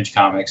floor on Image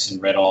Comics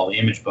and read all the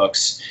Image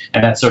books,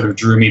 and that sort of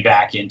drew me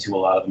back into a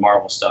lot of the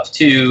Marvel stuff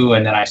too.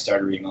 And then I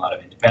started reading a lot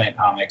of independent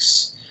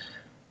comics.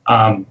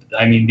 I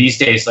mean, these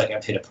days, like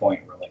I've hit a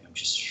point where like I'm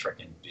just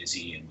freaking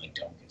busy and like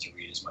don't get to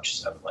read as much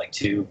as I would like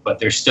to. But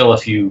there's still a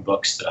few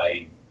books that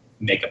I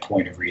make a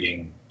point of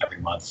reading every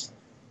month,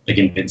 like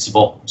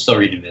Invincible. I'm still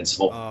reading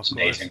Invincible. Oh, it's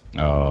amazing.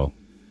 Oh.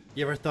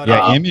 You ever thought?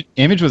 Yeah,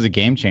 Image was a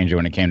game changer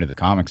when it came to the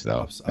comics,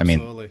 though. Absolutely. I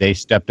mean, they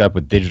stepped up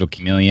with Digital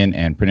Chameleon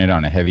and printed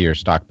on a heavier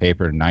stock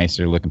paper,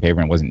 nicer looking paper,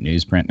 and it wasn't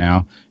newsprint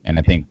now. And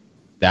I think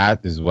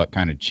that is what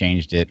kind of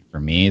changed it for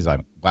me. Is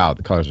like, wow,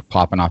 the colors are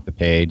popping off the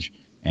page,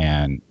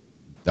 and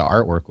the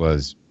artwork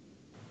was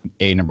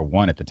number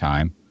one at the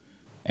time.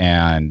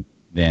 And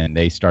then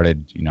they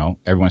started,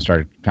 everyone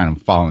started kind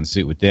of following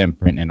suit with them,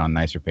 printing on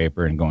nicer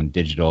paper and going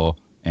digital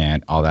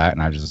and all that.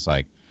 And I was just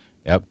like,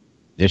 yep,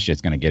 this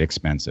shit's going to get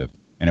expensive.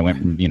 And it went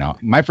from,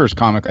 my first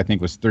comic, I think,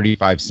 was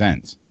 35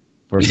 cents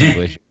for a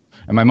single issue.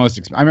 And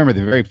I remember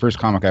the very first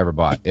comic I ever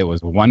bought. It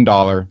was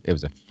 $1. It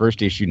was a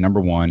first issue,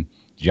 #1,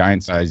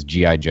 giant size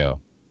G.I.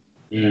 Joe.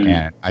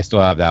 And I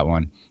still have that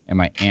one. And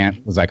my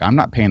aunt was like, I'm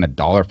not paying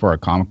 $1 for a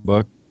comic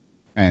book.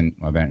 And,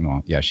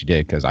 well, yeah, she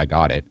did because I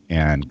got it.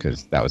 And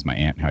because that was my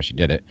aunt and how she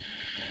did it.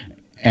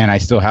 And I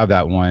still have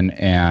that one.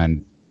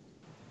 And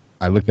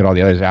I looked at all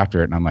the others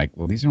after it, and I'm like,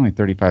 well, these are only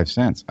 35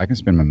 cents. I can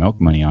spend my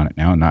milk money on it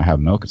now and not have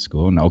milk at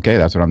school. And okay,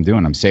 that's what I'm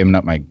doing. I'm saving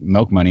up my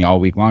milk money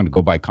all week long to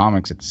go buy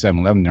comics at the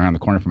 7-Eleven around the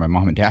corner from my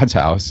mom and dad's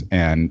house.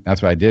 And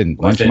that's what I did.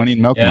 Lunch money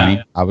and milk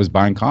money, I was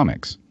buying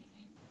comics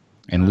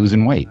and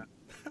losing weight.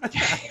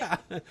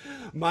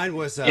 Mine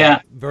was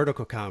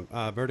Vertigo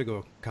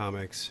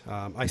Comics.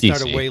 I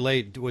started DC. way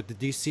late with the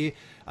DC.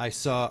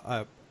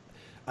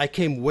 I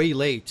came way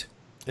late,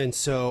 and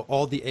so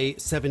all the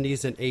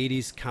 70s and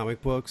 80s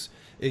comic books,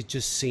 it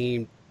just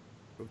seemed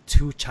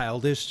too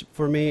childish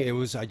for me.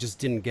 I just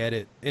didn't get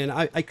it, and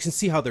I can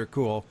see how they're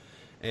cool,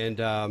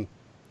 and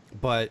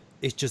but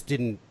it just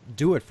didn't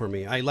do it for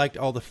me. I liked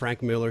all the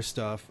Frank Miller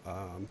stuff,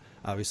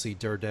 obviously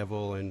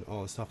Daredevil and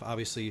all the stuff.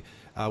 Obviously,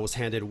 I was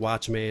handed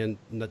Watchmen,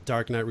 The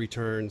Dark Knight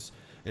Returns,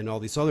 and all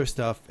these other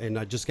stuff, and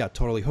I just got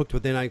totally hooked.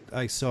 But then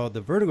I saw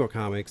the Vertigo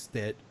comics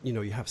that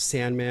you have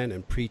Sandman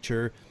and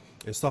Preacher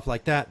and stuff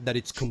like that. That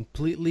it's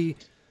completely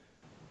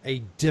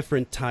a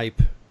different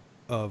type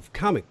of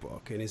comic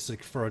book, and it's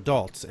like for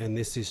adults, and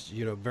this is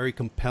very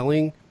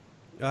compelling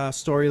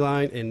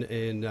storyline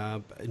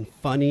and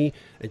funny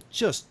and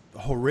just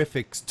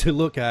horrific to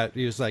look at.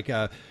 It's like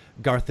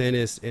Garth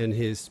Ennis and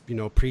his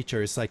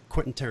Preacher. It's like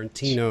Quentin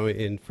Tarantino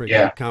in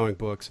freaking comic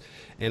books,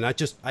 and I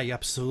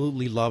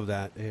absolutely love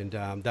that, and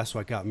that's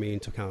what got me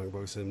into comic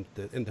books and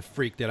the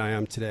freak that I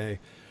am today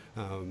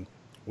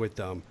with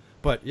them.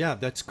 But yeah,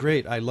 that's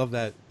great. I love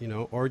that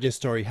origin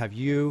story. Have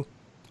you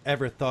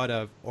ever thought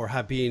of or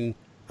have been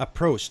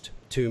approached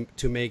to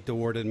make The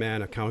Warded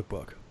Man a comic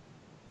book?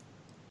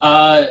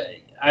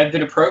 I've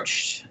been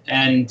approached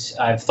and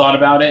I've thought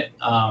about it,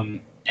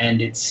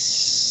 and it's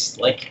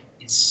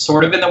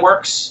sort of in the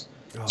works.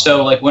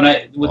 So like with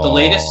the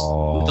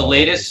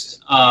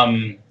latest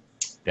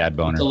Dad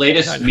boner. the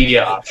latest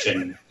media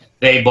option,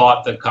 they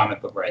bought the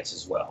comic book rights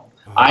as well.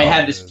 I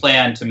had this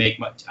plan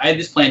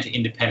to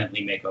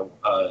independently make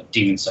a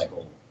Demon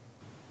Cycle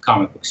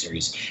comic book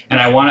series, and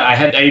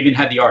I even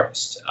had the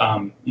artist,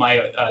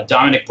 my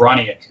Dominic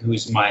Broniak,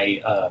 who's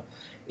my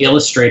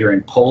illustrator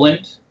in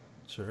Poland.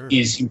 Sure.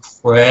 Is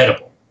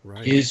incredible.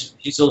 Right. His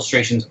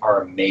illustrations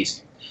are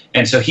amazing,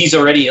 and so he's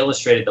already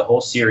illustrated the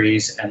whole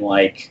series, and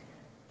like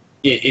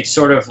it's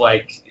sort of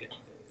like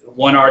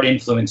one art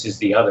influences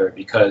the other,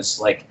 because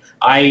like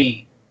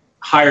I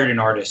hired an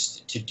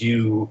artist to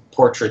do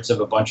portraits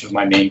of a bunch of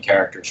my main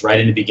characters right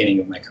in the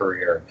beginning of my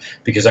career,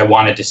 because I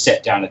wanted to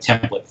set down a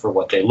template for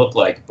what they look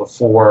like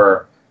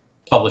before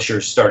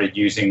publishers started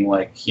using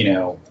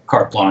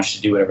carte blanche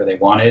to do whatever they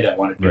wanted. I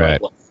wanted to be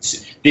like, look,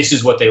 this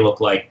is what they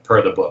look like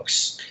per the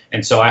books.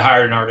 And so I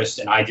hired an artist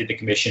and I did the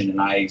commission, and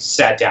I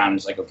sat down and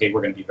was like, okay,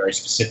 we're going to be very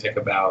specific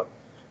about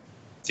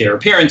their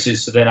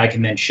appearances so that I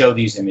can then show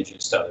these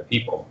images to other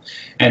people.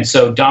 And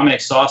so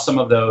Dominic saw some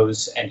of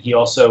those, and he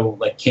also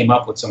came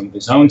up with some of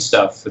his own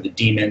stuff for the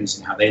demons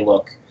and how they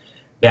look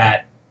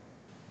that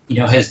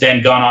has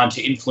then gone on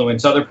to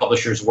influence other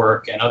publishers'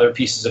 work and other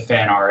pieces of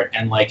fan art,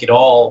 and it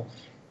all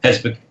has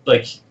been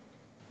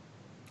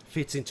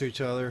fits into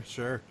each other.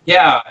 Sure.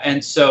 Yeah,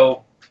 and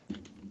so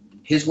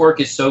his work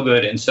is so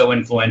good and so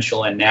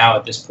influential, and now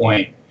at this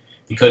point,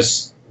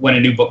 because when a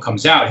new book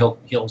comes out,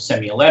 he'll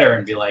send me a letter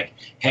and be like,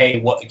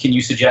 hey, what can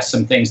you suggest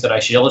some things that I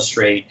should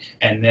illustrate?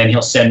 And then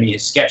he'll send me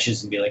his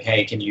sketches and be like,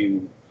 hey, can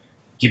you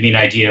give me an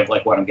idea of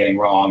like what I'm getting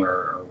wrong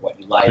or what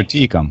you like?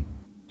 Critique them.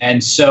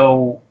 And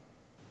so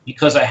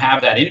because I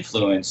have that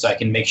influence, I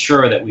can make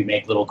sure that we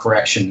make little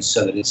corrections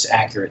so that it's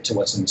accurate to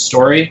what's in the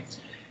story.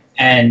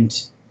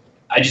 And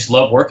I just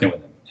love working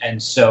with him.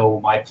 And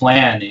so my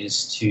plan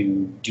is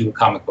to do a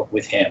comic book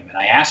with him. And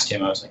I asked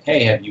him, I was like,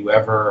 hey, have you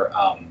ever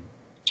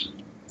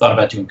thought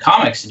about doing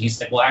comics? And he's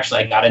like, well,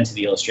 actually, I got into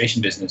the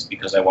illustration business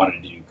because I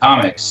wanted to do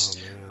comics.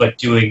 But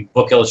doing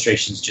book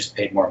illustrations just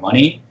paid more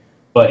money.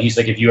 But he's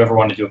like, if you ever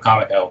want to do a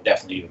comic, I will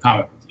definitely do a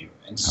comic with you.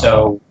 And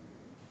so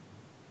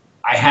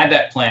I had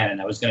that plan,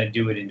 and I was going to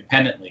do it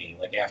independently,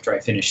 like after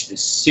I finished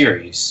this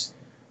series.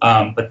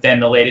 But then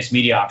the latest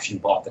media option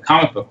bought the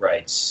comic book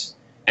rights.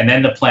 And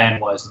then the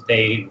plan was that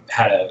they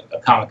had a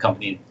comic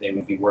company that they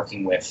would be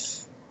working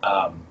with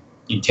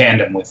in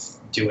tandem with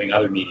doing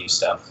other media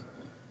stuff.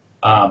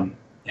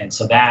 And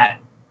so that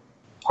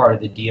part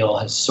of the deal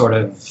has sort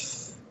of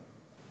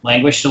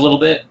languished a little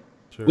bit,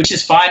 which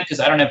is fine because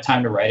I don't have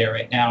time to write it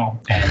right now.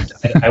 And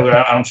I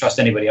don't trust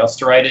anybody else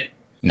to write it.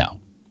 No.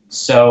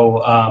 So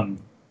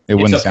it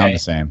wouldn't sound the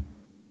same.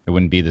 It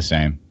wouldn't be the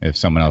same if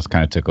someone else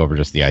kind of took over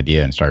just the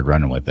idea and started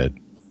running with it.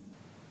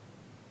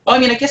 Well, I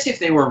mean, I guess if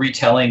they were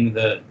retelling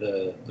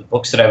the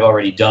books that I've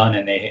already done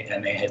and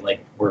they had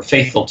like were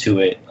faithful to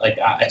it, like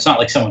it's not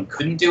like someone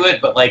couldn't do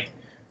it, but like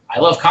I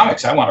love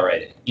comics, I want to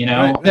write it, you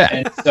know. Right. Yeah.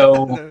 And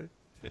so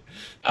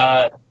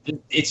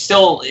it's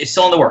still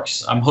in the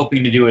works. I'm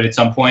hoping to do it at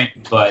some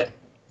point, but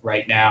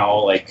right now,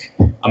 like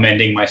I'm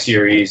ending my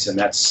series, and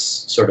that's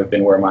sort of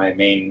been where my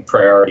main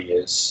priority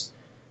is.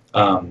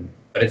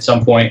 But at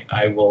some point,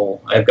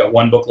 I've got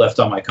one book left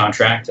on my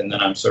contract, and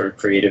then I'm sort of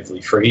creatively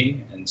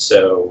free, and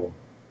so.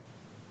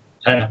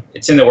 I don't know.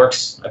 It's in the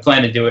works. I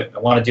plan to do it. I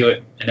want to do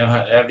it. I know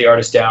how to have the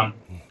artist down.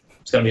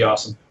 It's going to be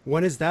awesome.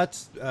 When is that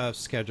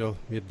scheduled?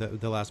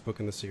 The last book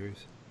in the series?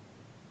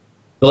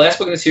 The last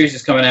book in the series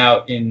is coming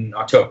out in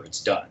October.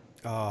 It's done.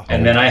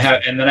 And then I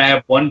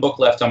have one book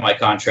left on my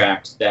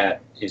contract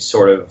that is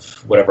sort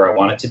of whatever I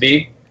want it to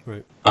be.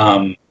 Right.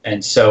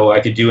 And so I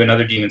could do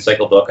another Demon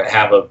Cycle book. I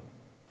have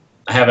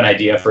an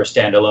idea for a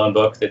standalone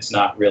book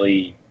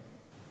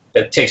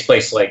that takes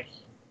place like,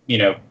 you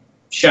know,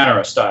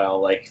 Shannara style,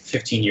 like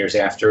 15 years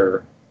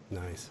after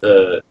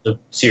the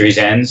series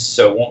ends,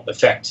 so it won't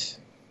affect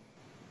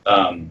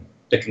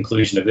the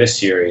conclusion of this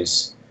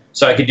series.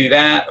 So I could do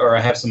that, or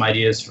I have some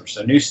ideas for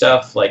some new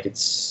stuff. Like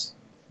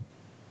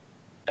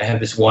I have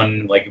this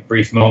one like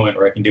brief moment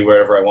where I can do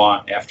whatever I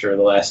want after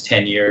the last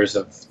 10 years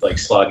of like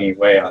slogging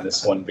away on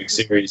this one big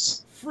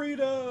series.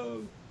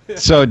 Freedom.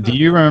 So do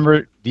you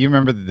remember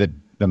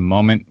the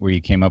moment where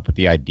you came up with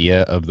the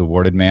idea of the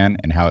Warded Man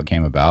and how it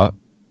came about?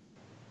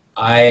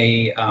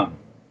 I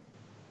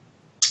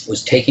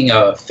was taking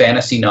a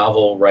fantasy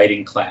novel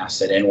writing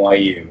class at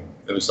NYU.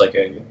 It was like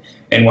a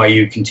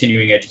NYU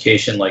continuing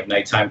education, like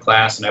nighttime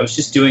class, and I was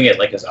just doing it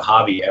like as a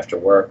hobby after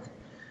work.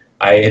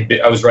 I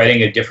was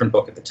writing a different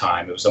book at the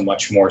time. It was a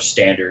much more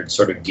standard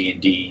sort of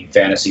D&D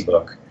fantasy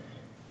book,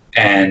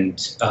 and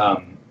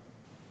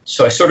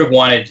so I sort of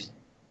wanted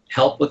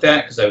help with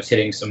that because I was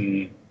hitting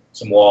some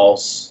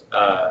walls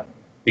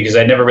because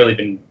I'd never really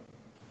been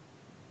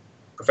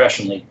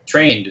professionally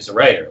trained as a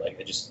writer. Like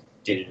I just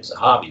did it as a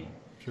hobby.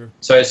 Sure.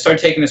 So I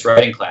started taking this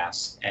writing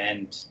class,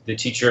 and the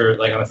teacher,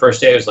 like on the first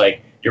day, was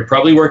like, "You're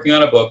probably working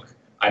on a book.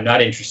 I'm not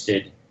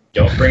interested.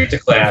 Don't bring it to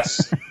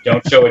class.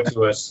 Don't show it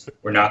to us.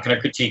 We're not going to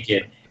critique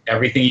it.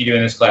 Everything you do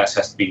in this class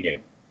has to be new."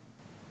 And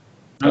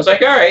I was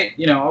like, "All right,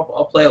 you know,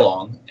 I'll play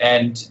along."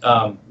 And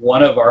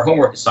one of our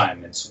homework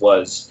assignments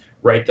was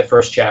write the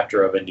first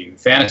chapter of a new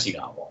fantasy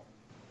novel.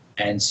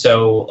 And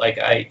so, like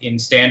in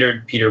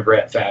standard Peter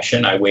Brett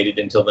fashion, I waited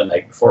until the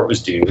night before it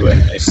was due,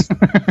 and I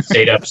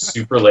stayed up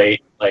super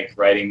late, like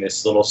writing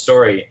this little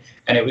story.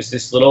 And it was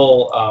this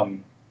little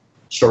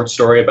short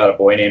story about a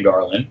boy named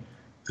Arlen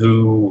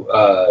who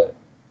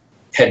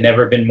had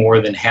never been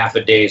more than half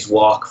a day's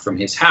walk from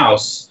his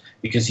house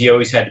because he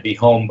always had to be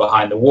home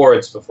behind the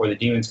wards before the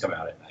demons come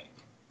out at night.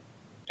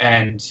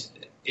 And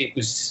it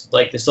was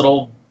like this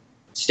little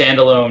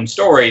standalone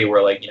story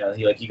where, like, you know,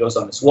 he goes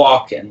on this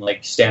walk and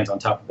like stands on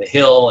top of the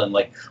hill and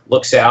like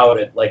looks out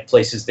at like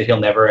places that he'll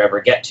never ever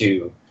get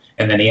to,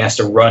 and then he has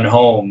to run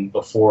home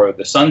before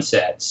the sun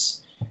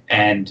sets,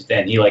 and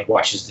then he like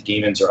watches the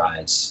demons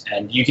rise.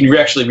 And you can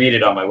actually read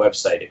it on my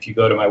website. If you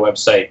go to my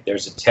website,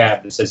 there's a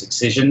tab that says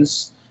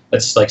excisions.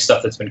 That's like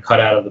stuff that's been cut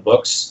out of the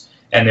books,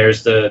 and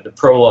there's the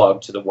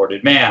prologue to The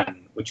Warded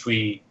Man, which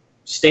we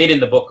stayed in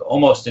the book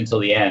almost until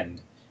the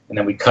end. And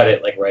then we cut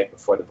it like right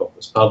before the book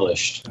was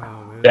published.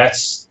 Oh,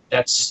 that's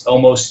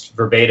almost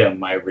verbatim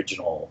my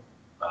original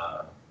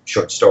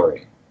short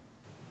story.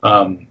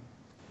 But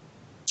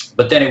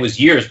then it was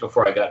years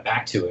before I got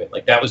back to it.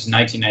 Like that was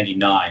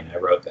 1999. I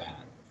wrote that,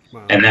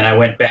 wow. And then I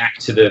went back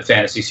to the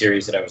fantasy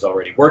series that I was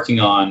already working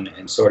on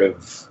and sort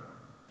of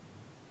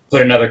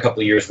put another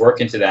couple of years'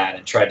 work into that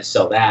and tried to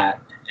sell that,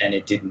 and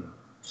it didn't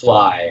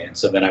fly. And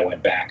so then I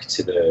went back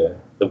to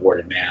the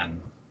Warded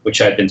Man,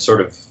 which I'd been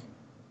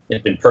it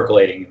had been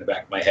percolating in the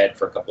back of my head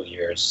for a couple of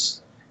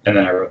years. And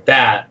then I wrote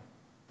that,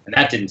 and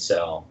that didn't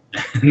sell.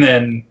 And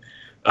then,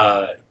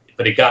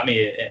 but it got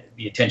me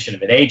the attention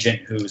of an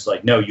agent who's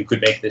like, no, you could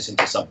make this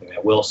into something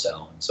that will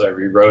sell. And so I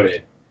rewrote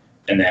it,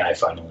 and then I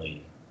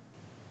finally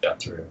got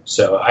through.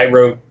 So I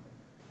wrote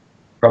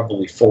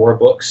probably 4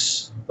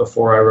 books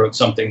before I wrote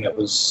something that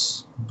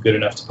was good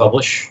enough to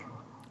publish.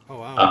 Oh,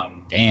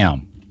 wow.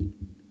 Damn.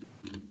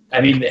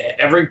 I mean,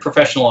 every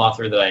professional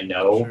author that I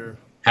know Sure.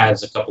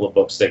 has a couple of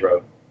books they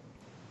wrote.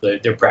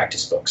 They're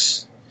practice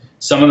books.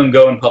 Some of them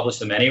go and publish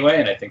them anyway,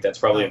 and I think that's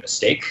probably a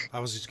mistake. I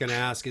was just going to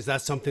ask, is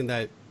that something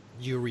that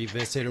you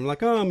revisit and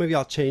like, oh, maybe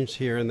I'll change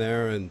here and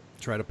there and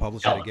try to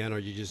publish it again, or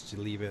you just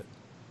leave it?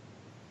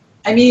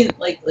 I mean,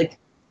 like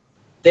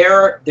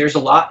there's a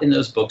lot in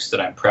those books that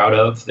I'm proud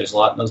of. There's a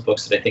lot in those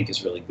books that I think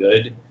is really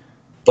good,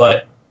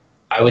 but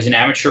I was an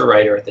amateur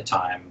writer at the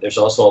time. There's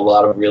also a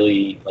lot of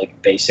really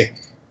like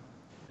basic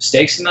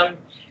mistakes in them,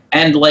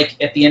 and like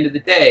at the end of the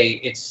day,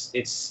 it's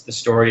the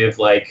story of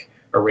like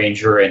a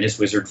ranger and his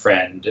wizard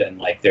friend, and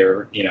like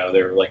they're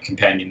like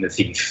companion the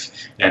thief,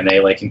 and they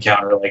like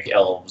encounter like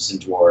elves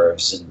and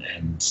dwarves,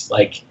 and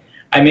like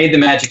I made the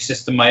magic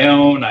system my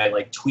own. I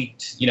like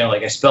tweaked,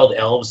 like I spelled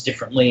elves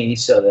differently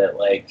so that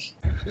like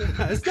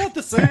It's not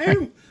the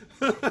same.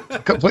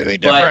 Completely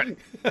different.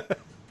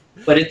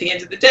 But at the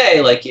end of the day,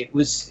 like it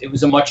was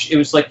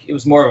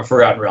more of a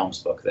Forgotten Realms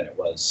book than it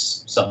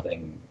was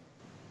something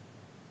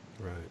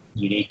Right.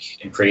 unique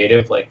and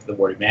creative like the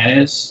Warded Man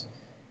is.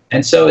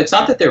 And so it's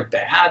not that they're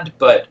bad,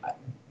 but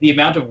the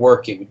amount of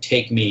work it would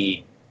take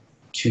me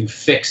to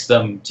fix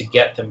them, to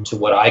get them to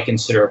what I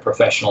consider a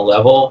professional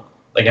level,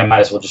 like I might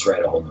as well just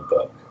write a whole new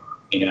book,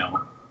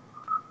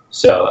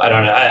 So I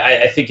don't know.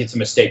 I think it's a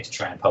mistake to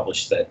try and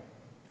publish that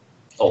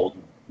old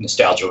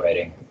nostalgia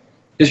writing,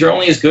 because you're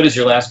only as good as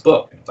your last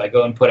book. If I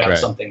go and put out Right.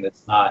 something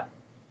that's not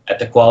at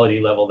the quality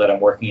level that I'm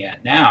working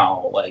at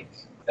now, like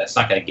that's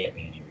not going to get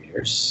me any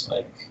readers.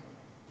 Like,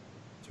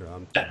 Sure,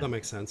 that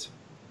makes sense.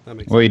 That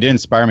makes Well, you sense. did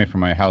inspire me for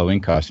my Halloween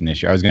costume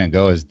this year. I was going to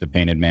go as the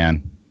Painted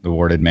Man, the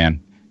Warded Man.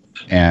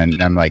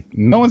 And I'm like,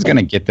 no one's going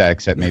to get that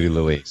except maybe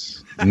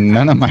Luis.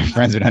 None of my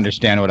friends would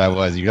understand what I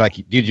was. You're like,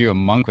 dude, you're a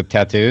monk with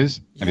tattoos?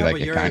 I'd be Yeah, like,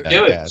 but I you're- kind Do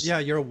of it. guess. Yeah,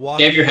 you're a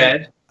walking shave your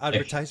head.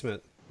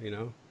 advertisement,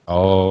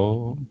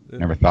 Oh,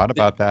 never thought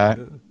about that.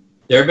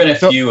 There have been a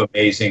So- few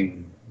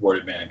amazing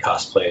Warded Man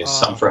cosplays,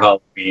 Oh. some for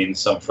Halloween,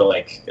 some for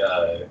like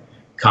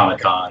Comic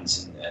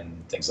Cons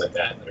and things like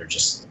that are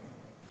just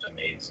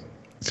amazing.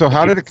 So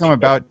how did it come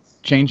about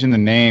changing the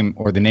name,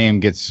 or the name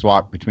gets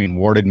swapped between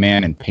Warded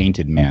Man and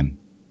Painted Man?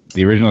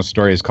 The original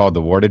story is called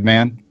The Warded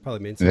Man. Probably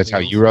means And that's how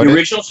something you else. wrote The it?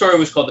 original story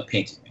was called The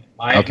Painted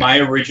Man. Okay. My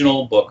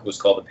original book was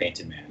called The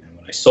Painted Man, and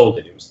when I sold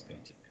it, it was The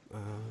Painted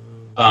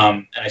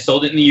Man. And I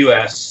sold it in the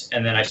U.S.,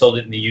 and then I sold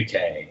it in the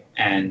U.K.,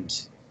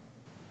 and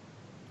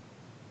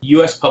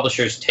U.S.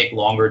 publishers take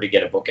longer to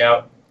get a book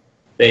out.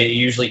 It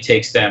usually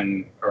takes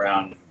them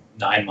around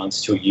 9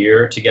 months to a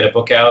year to get a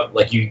book out.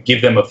 Like, you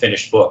give them a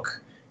finished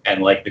book,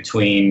 and like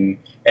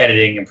between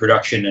editing and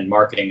production and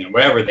marketing and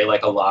whatever, they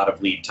like a lot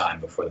of lead time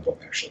before the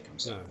book actually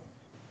comes out. No.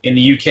 In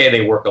the UK,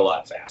 they work a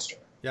lot faster.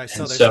 Yeah, I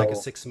saw And there's so- like a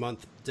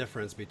 6-month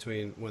difference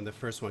between when the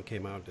first one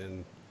came out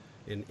in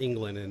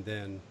England and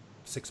then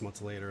 6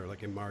 months later,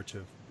 like in March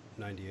of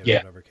 '98 Yeah. or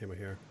whatever, it came out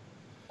here.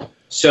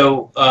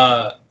 So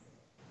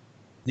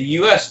the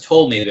US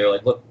told me, they're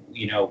like, look,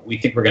 we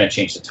think we're going to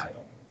change the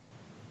title.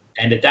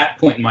 And at that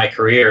point in my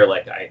career,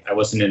 like I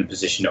wasn't in a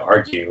position to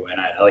argue, and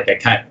I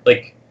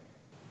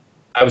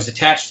was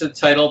attached to the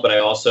title, but I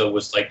also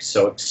was like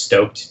so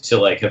stoked to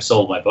like have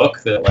sold my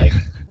book that like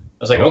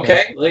I was like,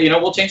 okay,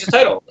 well, we'll change the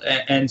title.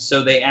 And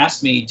so they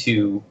asked me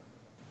to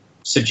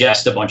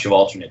suggest a bunch of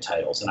alternate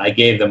titles, and I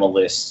gave them a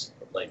list,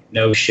 like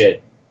no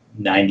shit,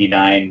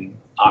 99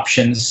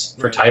 options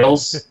for Right.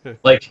 titles.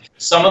 Like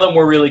some of them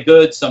were really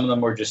good, some of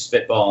them were just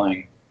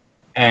spitballing,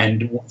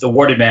 and The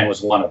Warded Man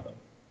was one of them.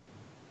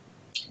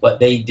 But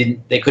they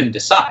couldn't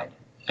decide,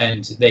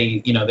 and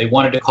they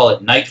wanted to call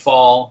it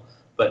Nightfall,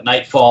 but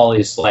Nightfall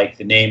is like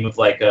the name of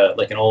like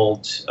an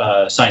old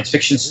science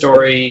fiction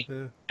story,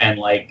 Yeah. and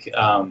like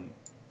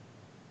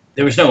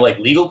there was no like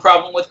legal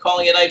problem with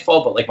calling it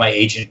Nightfall, but like my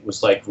agent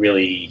was like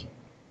really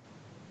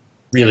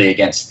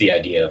against the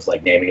idea of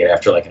like naming it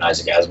after like an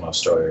Isaac Asimov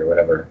story or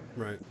whatever.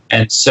 Right.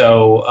 And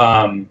so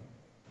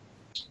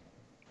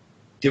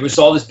there was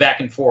all this back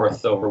and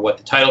forth over what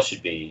the title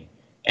should be.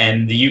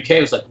 And the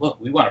UK was like, look,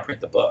 we want to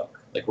print the book.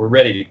 Like, we're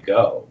ready to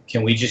go.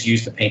 Can we just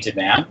use The Painted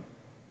Man?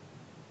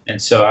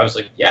 And so I was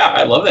like, yeah,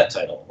 I love that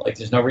title. Like,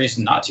 there's no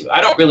reason not to. I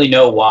don't really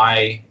know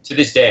why, to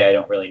this day, I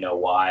don't really know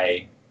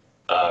why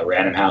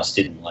Random House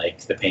didn't like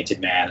The Painted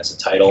Man as a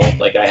title.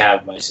 Like, I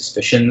have my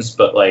suspicions,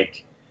 but,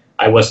 like,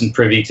 I wasn't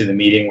privy to the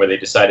meeting where they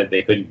decided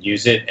they couldn't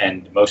use it,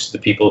 and most of the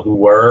people who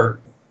were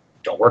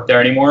don't work there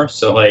anymore.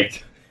 So,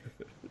 like,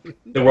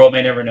 the world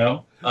may never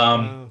know.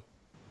 Wow.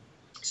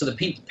 So the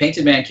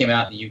Painted Man came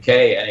out in the UK,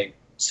 and it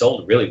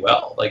sold really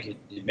well. Like,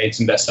 it made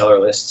some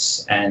bestseller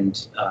lists,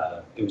 and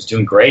it was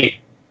doing great.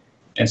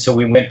 And so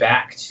we went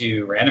back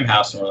to Random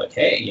House and we're like,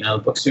 hey, the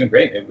book's doing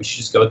great. Maybe we should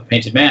just go with the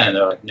Painted Man. And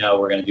they're like, no,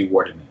 we're going to do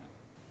Warded Man.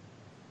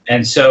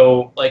 And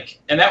so,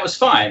 and that was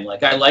fine.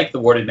 I like the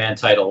Warded Man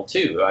title,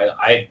 too.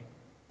 I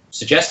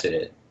suggested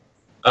it.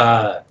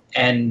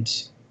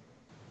 And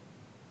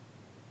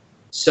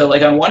so,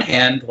 on one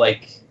hand,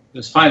 it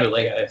was fine. But,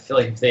 I feel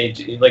like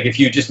if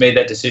you just made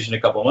that decision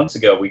a couple of months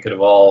ago, we could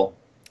have all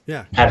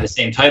had the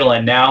same title.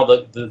 And now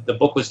the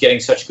book was getting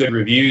such good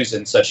reviews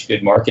and such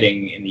good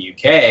marketing in the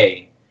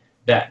UK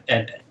that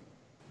it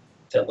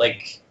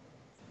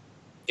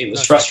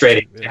was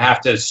frustrating to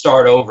have to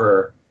start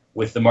over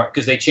with the mark,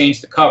 because they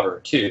changed the cover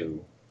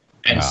too,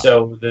 and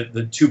so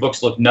the two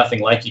books looked nothing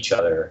like each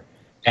other,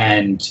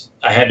 and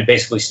I had to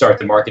basically start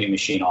the marketing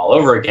machine all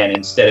over again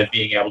instead of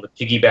being able to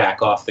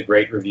piggyback off the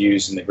great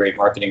reviews and the great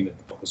marketing that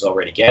the book was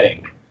already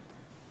getting.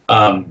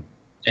 And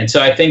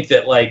so I think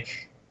that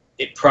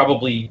it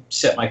probably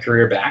set my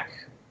career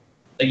back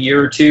a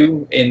year or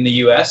two in the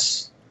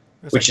US,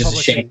 which is a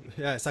shame.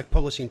 Yeah, it's like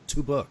publishing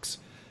 2 books.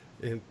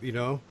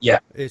 Yeah,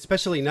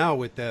 especially now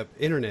with the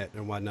internet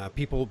and whatnot,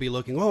 people will be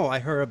looking, oh, I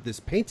heard of this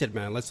Painted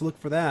Man, let's look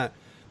for that.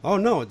 Oh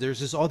no,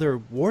 there's this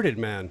other Warded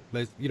Man.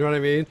 You know what I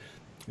mean?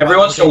 Every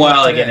once in a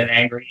while I get an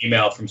angry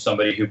email from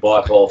somebody who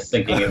bought both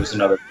thinking it was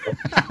another book.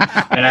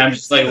 And I'm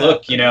just like,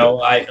 look,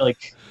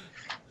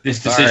 this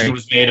decision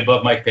was made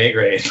above my pay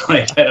grade.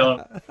 I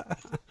don't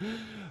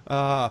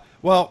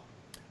well,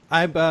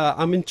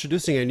 I'm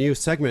introducing a new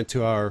segment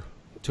to our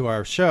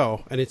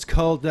show, and it's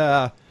called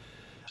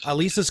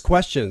Alisa's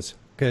Questions,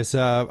 because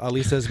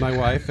Alisa is my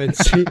wife, and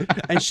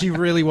she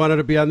really wanted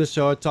to be on the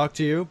show and talk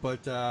to you,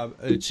 but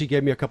she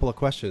gave me a couple of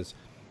questions.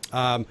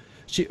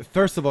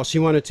 First of all, she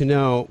wanted to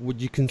know,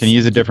 can you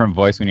use a different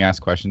voice when you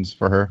ask questions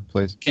for her,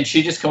 please? Can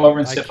she just come over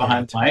and sit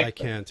behind the mic? I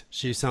can't.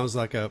 She sounds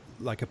like a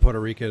Puerto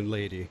Rican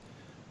lady.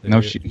 No,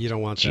 you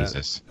don't want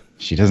Jesus. That.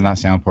 She does not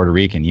sound Puerto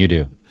Rican. You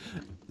do.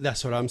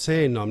 That's what I'm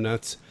saying,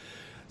 numbnuts.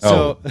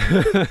 So,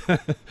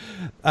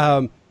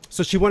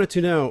 so she wanted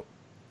to know,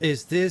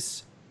 is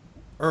this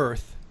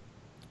Earth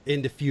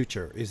in the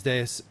future? Is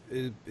this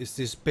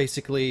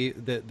basically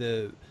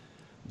the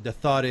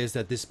thought is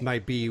that this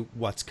might be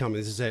what's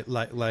coming? This is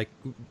like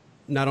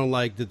not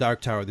unlike the Dark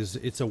Tower.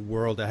 It's a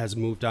world that has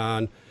moved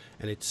on,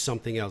 and it's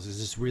something else. Is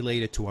this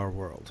related to our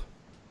world?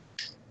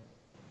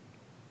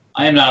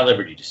 I am not at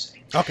liberty to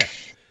say. Okay.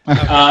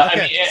 I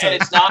mean, and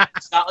it's not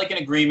like an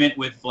agreement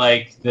with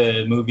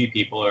the movie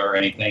people or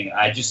anything.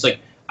 I just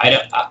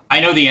I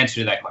know the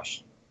answer to that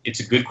question. It's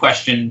a good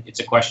question. It's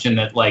a question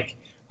that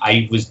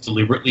I was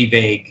deliberately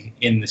vague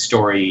in the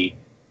story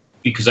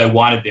because I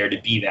wanted there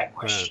to be that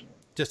question.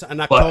 Just an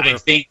October.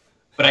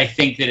 But I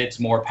think that it's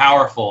more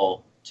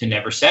powerful to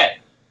never say.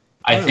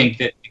 I think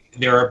that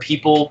there are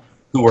people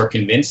who are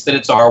convinced that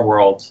it's our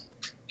world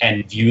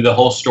and view the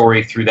whole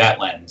story through that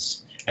lens.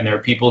 And there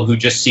are people who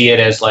just see it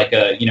as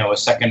a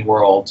second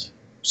world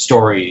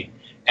story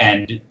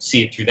and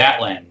see it through that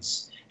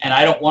lens. And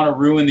I don't want to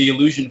ruin the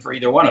illusion for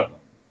either one of them.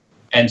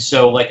 And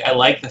so I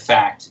like the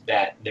fact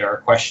that there are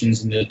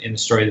questions in the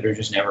story that are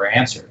just never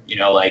answered.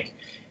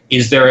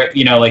 Is there a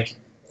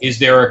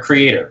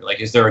creator?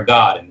 Is there a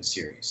God in the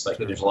series?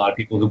 There's a lot of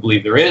people who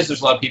believe there is.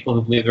 There's a lot of people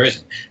who believe there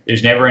isn't.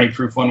 There's never any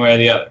proof one way or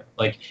the other.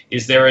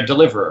 Is there a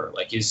deliverer?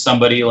 Is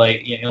somebody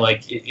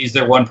is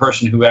there one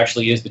person who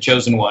actually is the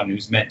chosen one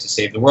who's meant to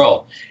save the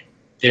world?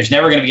 There's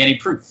never going to be any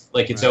proof.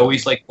 It's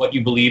always what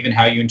you believe and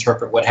how you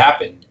interpret what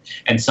happened.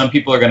 And some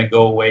people are going to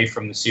go away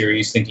from the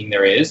series thinking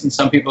there is, and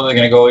some people are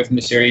going to go away from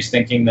the series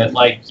thinking that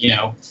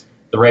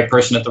the right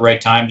person at the right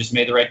time just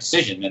made the right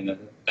decision, and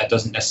that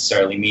doesn't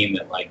necessarily mean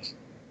that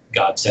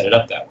God set it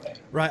up that way.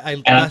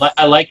 Right.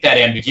 I like that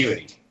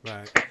ambiguity.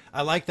 Right.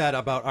 I like that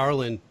about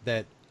Arlen,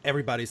 that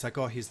everybody's like,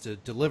 oh, he's the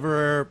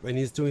deliverer, and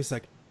he's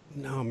like,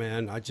 no,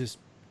 man, I just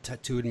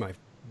tattooed my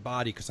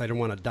body because I don't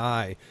want to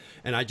die,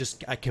 and I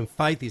can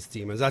fight these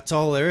demons. That's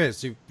all there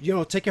is.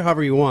 Take it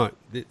however you want.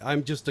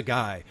 I'm just a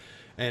guy,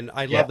 and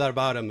I love that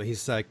about him.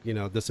 He's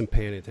doesn't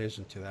pay any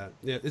attention to that.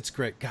 Yeah, it's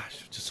great.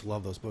 Gosh, I just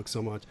love those books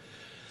so much.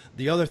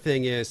 The other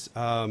thing is,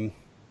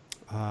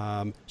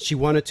 she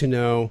wanted to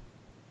know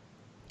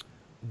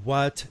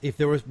what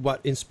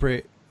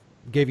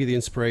gave you the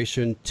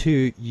inspiration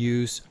to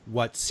use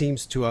what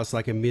seems to us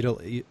like a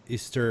Middle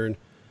Eastern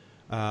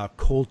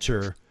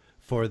culture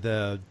for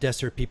the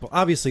desert people.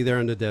 Obviously, they're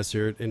in the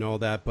desert and all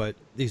that, but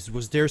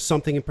was there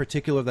something in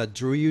particular that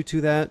drew you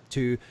to that,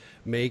 to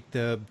make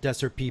the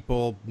desert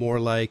people more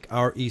like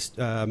our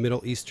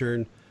Middle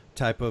Eastern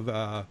type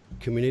of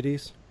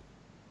communities?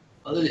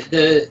 Well,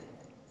 the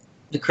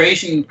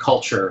creation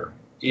culture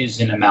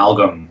is an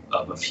amalgam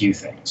of a few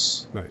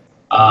things. Right.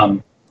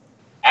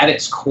 At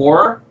its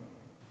core,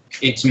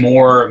 it's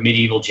more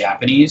medieval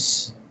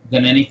Japanese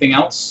than anything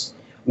else,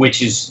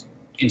 which is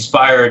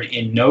inspired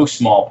in no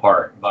small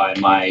part by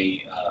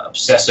my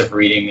obsessive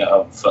reading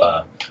of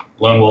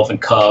Lone Wolf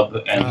and Cub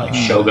and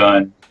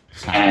Shogun.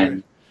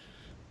 And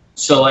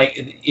so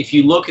if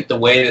you look at the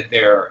way that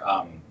their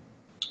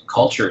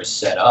culture is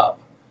set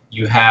up,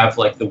 you have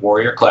the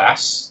warrior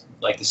class,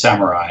 like the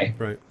samurai,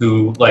 right.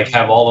 who like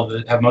have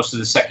most of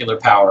the secular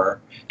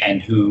power,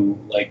 and who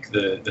like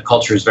the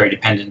culture is very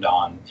dependent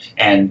on.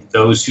 And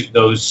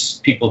those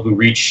people who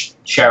reach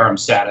Sharam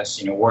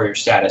status, warrior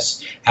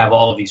status, have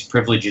all of these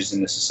privileges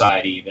in the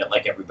society that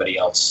like everybody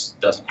else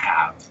doesn't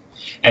have.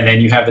 And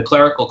then you have the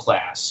clerical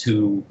class,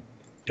 who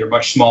they're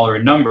much smaller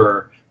in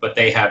number, but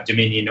they have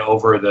dominion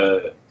over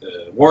the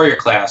warrior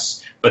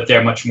class, but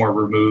they're much more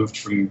removed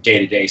from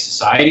day-to-day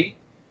society.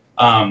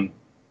 And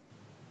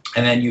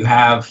then you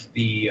have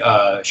the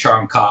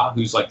Sharam-Ka,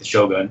 who's like the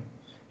shogun,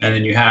 and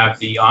then you have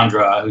the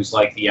Andhra, who's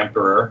like the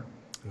emperor.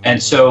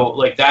 And so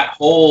like that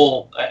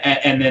whole,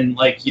 and then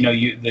like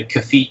the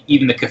Kafit,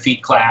 even the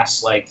Kafit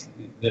class, like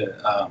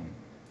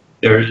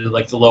they're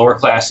like the lower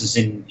classes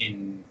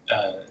in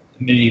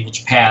medieval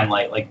Japan,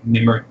 like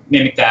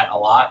mimic that a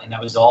lot, and that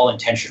was all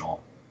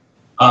intentional.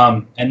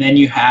 And then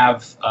you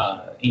have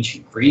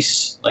ancient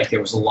Greece, like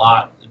there was a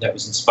lot that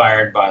was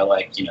inspired by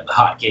like the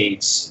Hot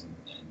Gates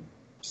and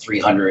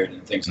 300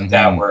 and things like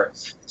that, where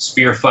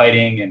spear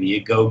fighting, and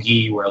the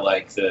Agogi, where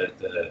like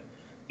the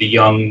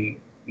young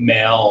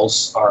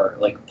males are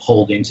like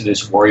pulled into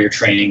this warrior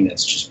training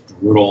that's just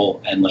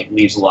brutal and like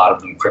leaves a lot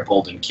of them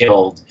crippled and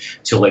killed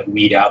to like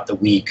weed out the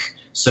weak,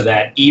 so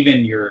that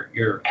even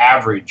your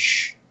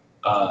average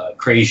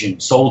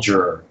Caucasian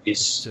soldier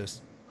is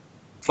just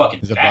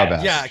fucking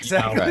bad. Yeah,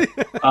 exactly.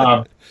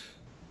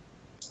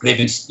 They've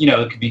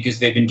been, because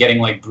they've been getting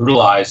like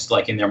brutalized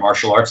like in their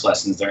martial arts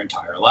lessons their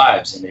entire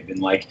lives, and they've been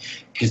like,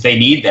 because they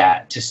need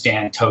that to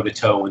stand toe to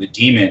toe with a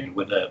demon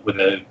with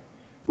a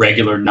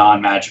regular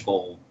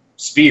non-magical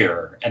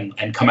spear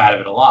and come out of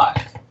it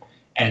alive.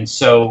 And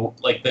so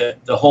like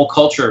the whole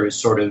culture is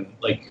sort of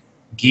like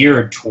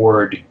geared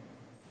toward,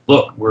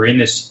 look, we're in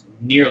this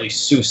nearly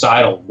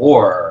suicidal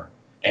war,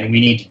 and we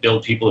need to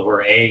build people who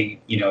are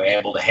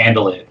able to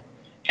handle it.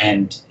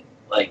 And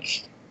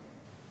like,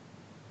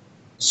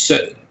 so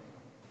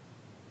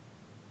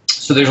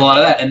there's a lot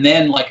of that. And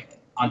then like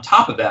on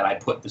top of that, I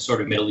put the sort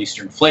of Middle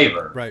Eastern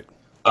flavor, right,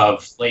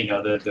 of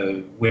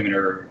the women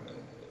are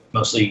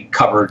mostly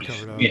covered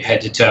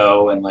head to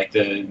toe, and like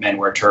the men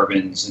wear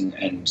turbans,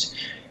 and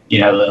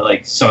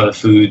like some of the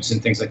foods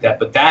and things like that.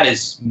 But that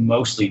is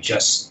mostly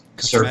just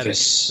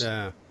surface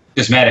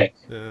cosmetic.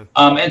 Yeah.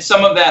 And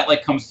some of that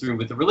like comes through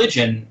with the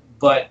religion,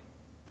 but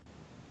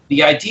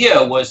the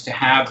idea was to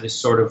have this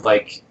sort of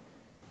like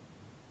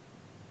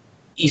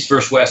East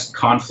versus West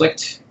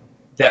conflict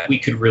that we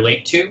could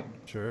relate to,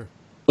 sure,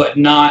 but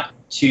not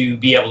to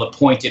be able to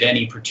point at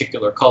any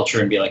particular culture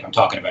and be like, I'm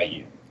talking about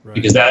you, right,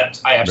 because that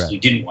I absolutely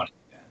didn't want to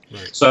do that.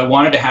 Right. So I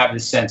wanted to have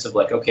this sense of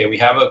like, okay, we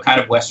have a kind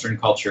of Western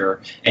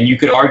culture, and you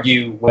could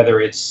argue whether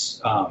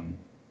it's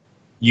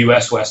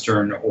U.S.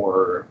 Western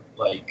or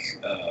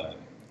like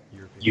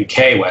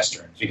UK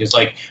Western, because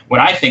like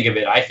when I think of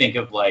it, I think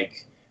of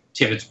like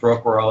Tibbetts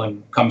Brook, where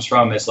Owen comes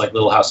from, as like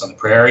Little House on the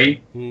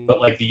Prairie,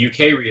 but like the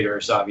UK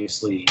readers,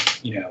 obviously,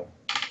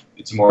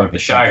 it's more of the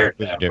Shire.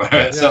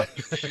 So,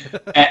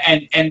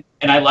 and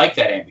I like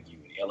that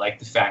ambiguity. I like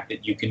the fact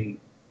that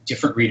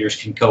different readers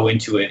can go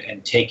into it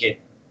and take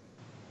it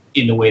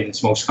in the way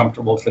that's most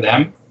comfortable for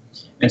them.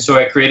 And so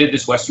I created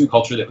this Western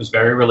culture that was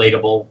very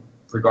relatable,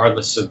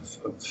 regardless of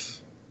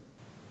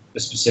the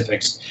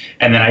specifics.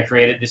 And then I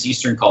created this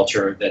Eastern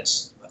culture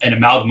that's an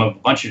amalgam of a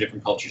bunch of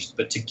different cultures,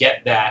 but to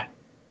get that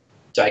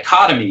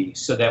dichotomy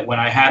so that when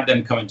I had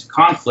them come into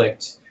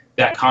conflict,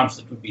 that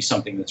conflict would be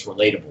something that's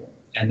relatable.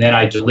 And then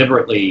I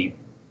deliberately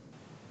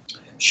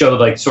showed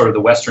like sort of the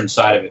Western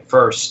side of it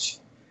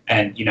first,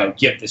 and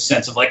give this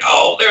sense of like,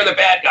 oh, they're the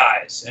bad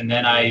guys. And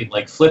then I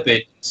like flip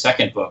it in the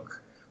second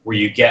book, where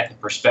you get the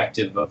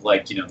perspective of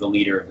like, the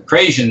leader of the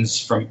Caucasians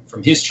from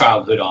his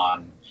childhood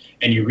on,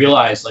 and you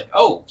realize like,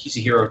 oh, he's a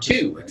hero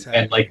too.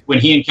 Exactly. And like when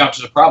he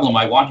encounters a problem,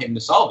 I want him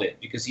to solve it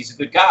because he's a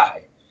good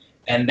guy.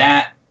 And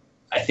that,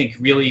 I think,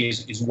 really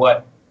is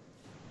what,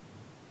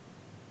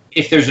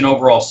 if there's an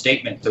overall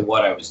statement to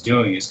what I was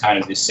doing, is kind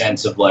of this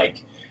sense of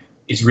like,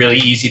 it's really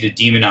easy to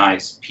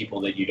demonize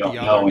people that you don't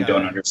know and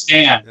don't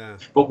understand. Yeah.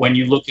 But when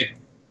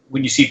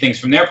you see things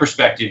from their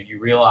perspective, you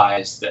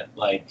realize that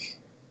like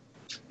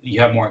you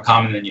have more in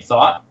common than you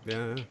thought.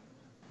 Yeah.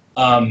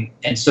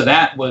 And so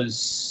that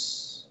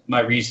was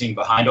my reasoning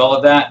behind all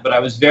of that. But I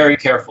was very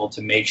careful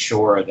to make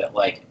sure that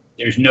like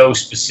there's no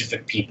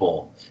specific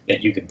people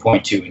that you could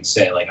point to and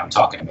say like, I'm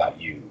talking about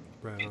you.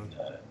 Right.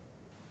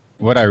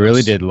 What I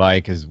really did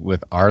like is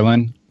with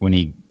Arlen, when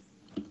he,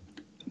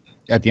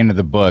 at the end of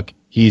the book,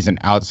 he's an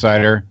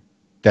outsider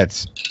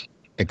that's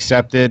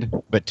accepted,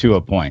 but to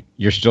a point.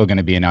 You're still going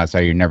to be an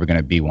outsider. You're never going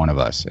to be one of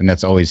us. And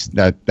that's always,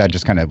 that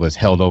just kind of was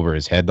held over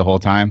his head the whole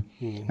time.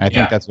 And I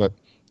think that's what,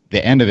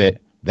 the end of it,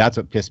 that's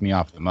what pissed me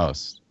off the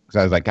most. Because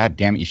I was like, God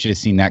damn it, you should have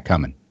seen that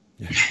coming.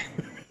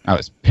 I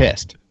was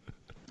pissed.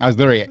 I was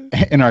literally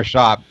in our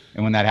shop,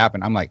 and when that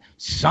happened, I'm like,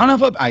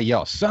 I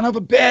yell, son of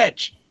a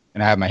bitch!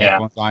 And I have my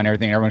headphones on and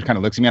everything. Everyone kind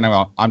of looks at me, and I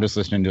go, I'm just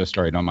listening to a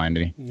story. Don't mind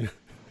me. And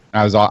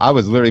I was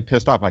literally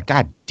pissed off, like,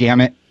 God damn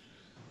it!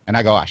 And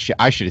I go, I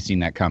should have seen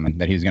that coming.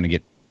 That he was going to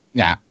get,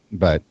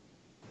 but.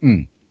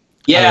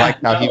 Yeah, I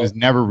liked how he was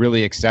never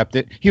really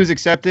accepted. He was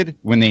accepted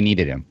when they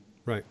needed him.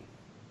 Right.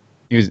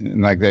 He was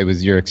like,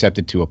 you're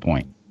accepted to a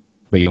point,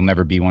 but you'll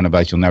never be one of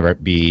us. You'll never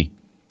be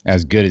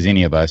as good as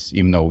any of us,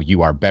 even though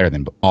you are better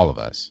than all of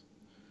us.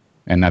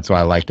 And that's what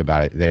I liked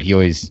about it, that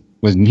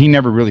he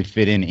never really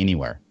fit in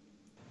anywhere.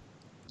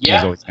 Yeah, he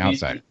was always an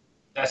outsider.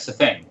 That's the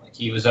thing. Like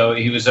he was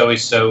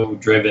always so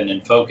driven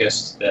and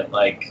focused that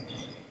like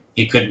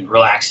he couldn't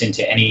relax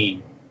into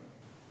any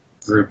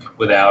group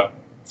without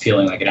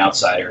feeling like an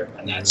outsider,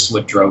 and that's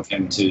what drove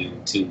him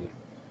to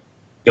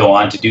go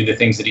on to do the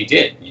things that he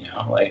did. You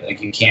know,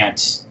 like you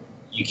can't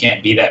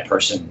be that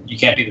person. You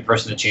can't be the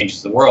person that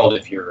changes the world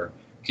if you're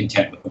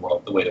content with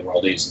the way the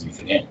world is and you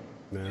fit in.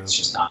 Yeah. It's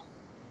just not.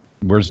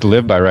 Words to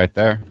live by, right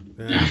there.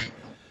 Yeah.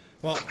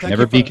 Well,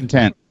 never be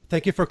content.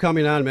 Thank you for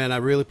coming on, man. I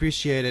really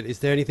appreciate it. Is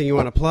there anything you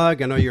want to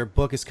plug? I know your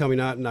book is coming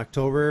out in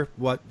October.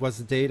 What's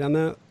the date on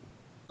that?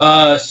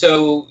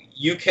 So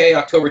UK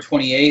October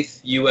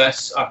 28th,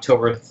 US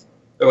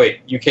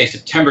UK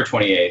September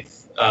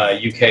 28th,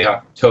 UK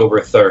October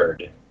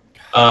 3rd.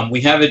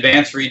 We have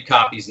advanced read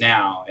copies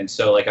now, and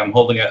so like I'm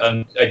holding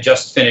I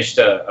just finished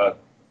a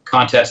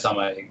contest on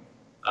my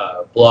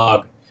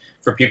blog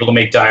for people to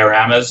make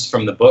dioramas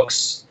from the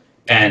books,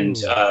 and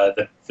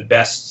the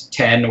best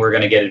 10 we're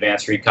going to get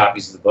advanced read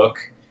copies of the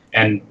book,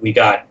 and we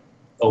got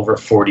over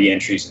 40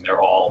 entries, and they're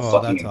all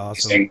fucking amazing.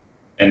 Awesome.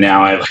 And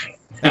now I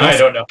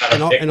don't know how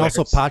to pick and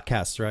also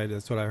podcasts, right?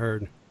 That's what I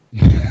heard.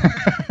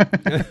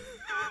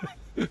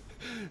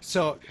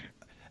 So,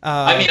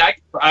 I mean, I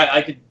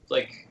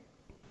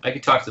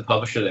could talk to the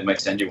publisher. They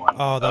might send you one.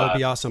 Oh, that would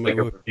be awesome. Like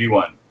a review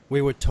one.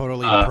 We would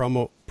totally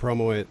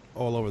promo it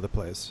all over the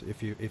place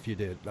if you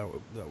did. That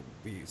would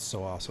be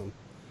so awesome.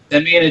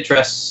 Send me an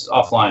address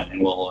offline,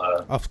 and we'll.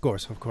 Of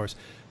course.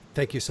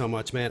 Thank you so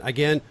much, man.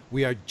 Again,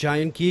 we are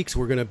Giant Geeks.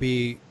 We're gonna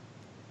be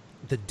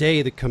the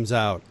day that comes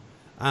out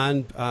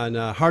on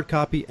hard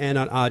copy and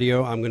on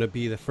audio. I'm gonna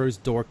be the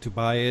first dork to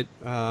buy it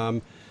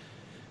and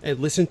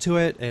listen to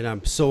it, and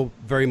I'm so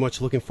very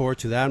much looking forward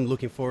to that. I'm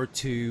looking forward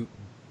to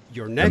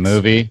your next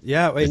movie, and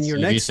your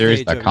TV next series,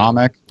 stage the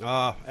comic,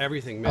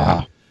 everything,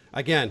 man.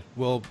 Again,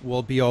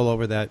 we'll be all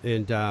over that,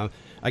 and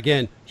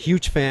again,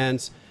 huge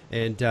fans,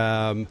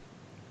 and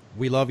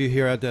we love you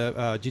here at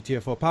the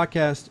GTFO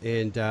podcast,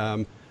 and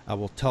I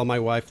will tell my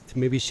wife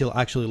maybe she'll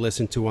actually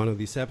listen to one of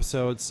these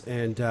episodes,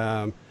 and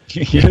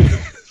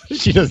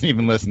she doesn't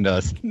even listen to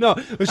us. No,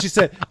 but she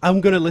said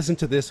I'm gonna listen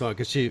to this one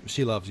because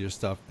she loves your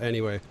stuff.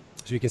 Anyway,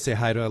 so you can say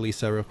hi to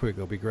Elisa real quick.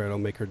 It'll be great. I'll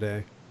make her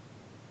day.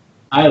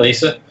 Hi,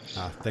 Lisa.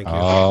 Thank you.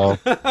 Oh,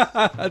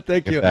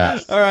 thank you. All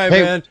right,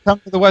 man. Come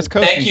to the West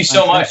Coast. Thank you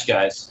so much,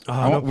 guys.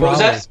 Oh, no what was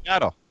that?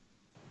 Seattle.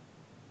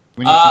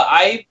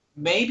 I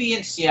may be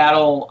in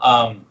Seattle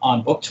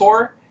on book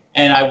tour,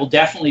 and I will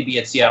definitely be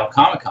at Seattle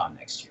Comic-Con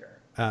next year.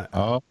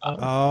 To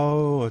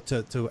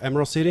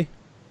Emerald City?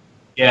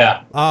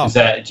 Yeah. Oh.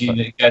 Do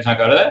you guys not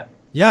go to that?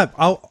 Yeah,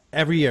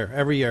 every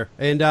year,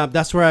 and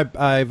that's where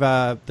I've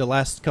the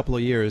last couple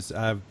of years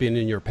I've been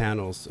in your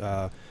panels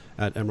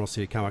at Emerald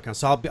City Comic Con.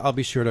 So I'll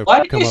be sure to. Why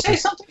didn't you say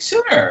something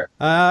sooner?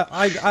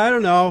 I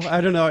don't know.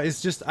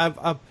 It's just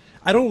I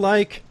don't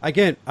like,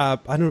 again, I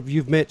don't know if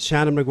you've met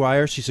Shannon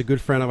McGuire. She's a good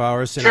friend of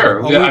ours. And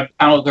sure, I've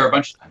paneled her a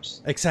bunch of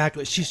times.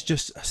 Exactly.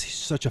 She's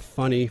such a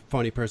funny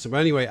person. But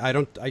anyway,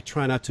 I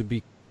try not to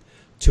be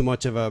too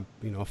much of a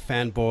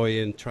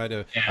fanboy and try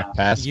to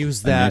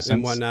use that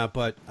and whatnot.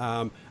 But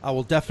I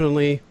will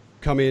definitely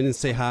come in and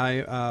say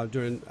hi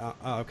during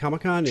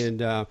Comic-Con,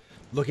 and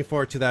looking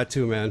forward to that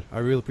too, man. I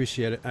really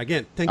appreciate it.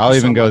 Again, thank you so much. I'll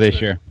even go this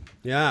year.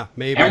 Yeah,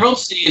 maybe. Emerald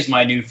City is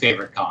my new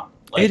favorite con.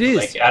 It is.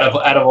 Like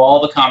out of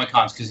all the Comic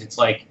Cons, because it's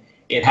like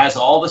it has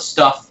all the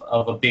stuff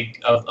of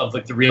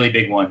like the really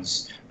big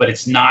ones, but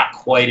it's not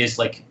quite as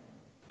like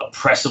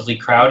oppressively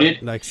crowded.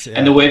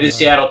 And the way the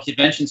Seattle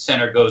Convention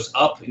Center goes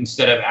up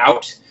instead of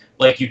out,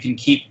 like you can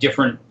keep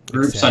different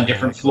groups on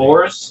different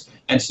floors,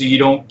 and so you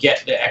don't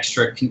get the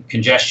extra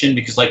congestion,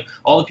 because like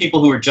all the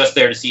people who are just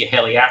there to see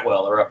Haley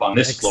Atwell are up on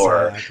this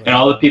floor, and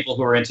all the people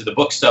who are into the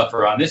book stuff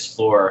are on this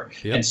floor,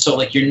 and so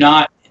like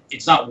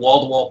it's not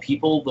wall-to-wall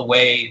people the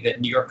way that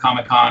New York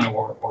Comic Con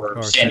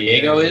or San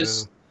Diego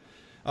is.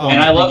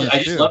 And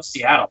I just love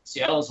Seattle.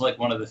 Seattle is like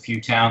one of the few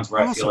towns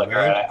where I feel like, all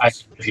right, I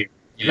live here.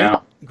 You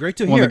know? Great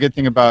to hear. Well, the good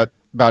thing about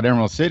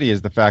Emerald City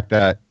is the fact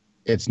that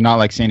it's not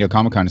like San Diego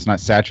Comic Con. It's not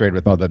saturated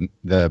with all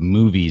the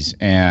movies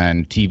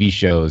and TV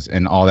shows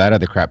and all that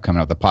other crap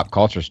coming out, the pop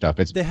culture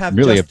stuff. It's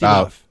really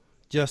about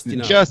just a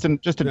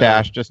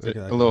dash, just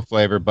a little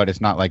flavor, but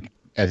it's not like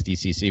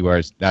SDCC,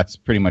 whereas that's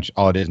pretty much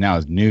all it is now,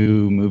 is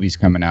new movies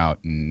coming out,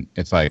 and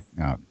it's like,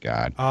 oh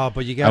god.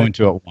 But I went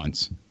to it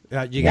once.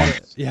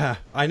 Yeah,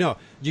 I know.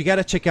 You got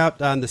to check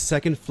out on the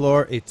second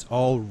floor. It's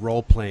all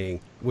role playing,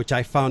 which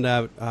I found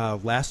out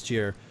last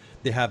year.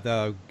 They have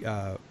the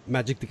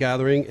Magic the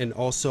Gathering and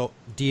also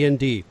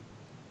D&D.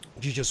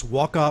 You just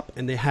walk up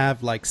and they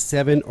have like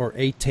 7 or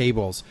 8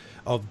 tables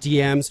of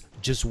DMs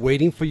just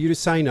waiting for you to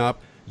sign up.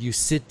 You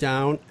sit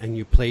down and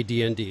you play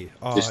D&D.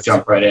 Just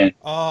jump right in.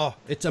 Oh,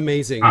 it's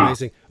amazing,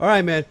 amazing. All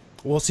right, man.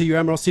 We'll see you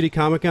at Emerald City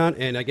Comic Con.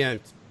 And again,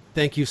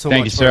 Thank you so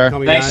Thank much you, for sir.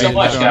 coming Thanks by so and,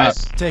 much,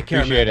 guys. Take care,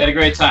 Appreciate man. Had a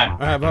great time. All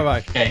right, bye-bye.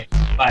 Okay,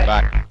 bye.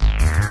 Bye.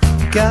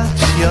 Got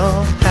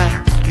your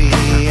happy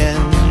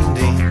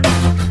ending.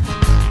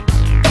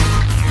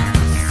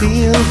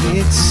 Feel the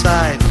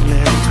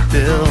excitement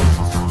build.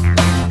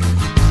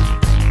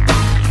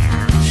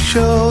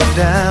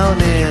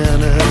 Showdown